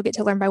kids also get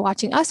to learn by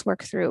watching us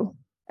work through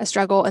a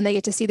struggle, and they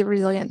get to see the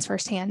resilience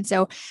firsthand.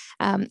 So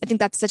I think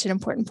that's such an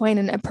important point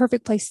and a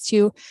perfect place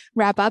to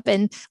wrap up.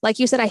 And like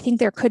you said, I think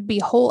there could be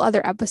whole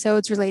other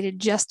episodes related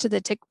just to the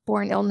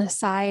tick-borne illness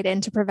side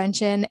and to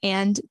prevention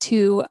and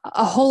to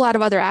a whole lot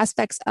of other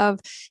aspects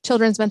of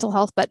children's mental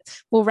health. But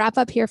we'll wrap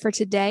up here for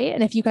today.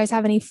 And if you guys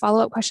have any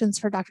follow-up questions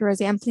for Dr.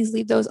 Roseann, please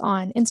leave those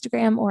on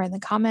Instagram or in the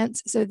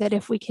comments, so that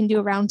if we can do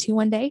a round 2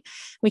 one day,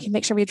 we can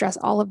make sure we address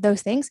all of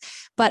those things.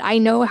 But I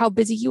know how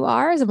busy you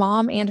are as a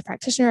mom and a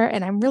practitioner,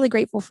 and I'm really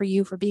grateful for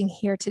you for being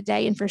here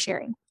today and for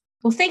sharing.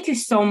 Well, thank you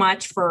so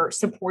much for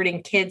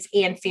supporting kids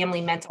and family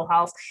mental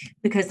health,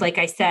 because like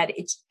I said,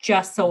 it's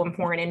just so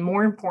important and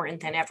more important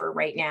than ever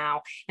right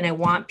now. And I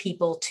want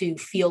people to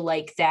feel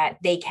like that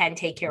they can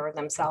take care of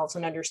themselves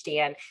and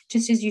understand,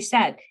 just as you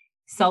said,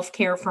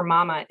 self-care for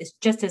mama is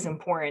just as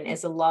important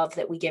as the love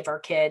that we give our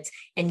kids.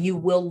 And you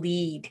will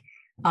lead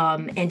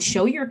and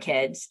show your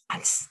kids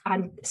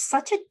on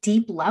such a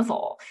deep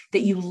level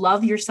that you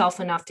love yourself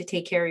enough to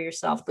take care of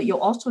yourself, but you'll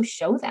also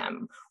show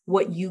them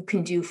what you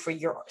can do for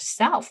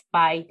yourself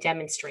by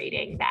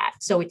demonstrating that.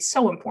 So it's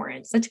so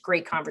important. Such a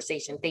great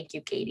conversation. Thank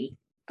you, Katie.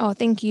 Oh,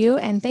 thank you.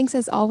 And thanks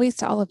as always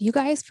to all of you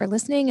guys for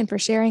listening and for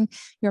sharing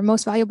your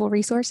most valuable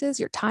resources,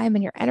 your time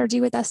and your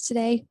energy with us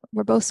today.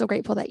 We're both so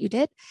grateful that you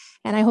did.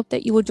 And I hope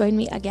that you will join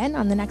me again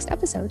on the next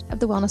episode of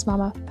the Wellness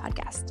Mama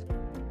podcast.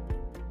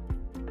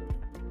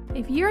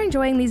 If you're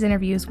enjoying these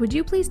interviews, would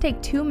you please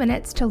take 2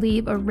 minutes to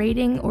leave a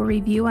rating or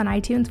review on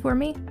iTunes for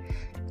me?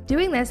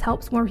 Doing this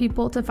helps more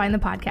people to find the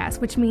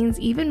podcast, which means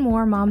even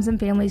more moms and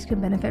families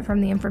can benefit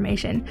from the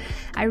information.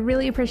 I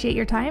really appreciate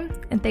your time,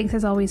 and thanks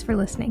as always for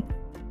listening.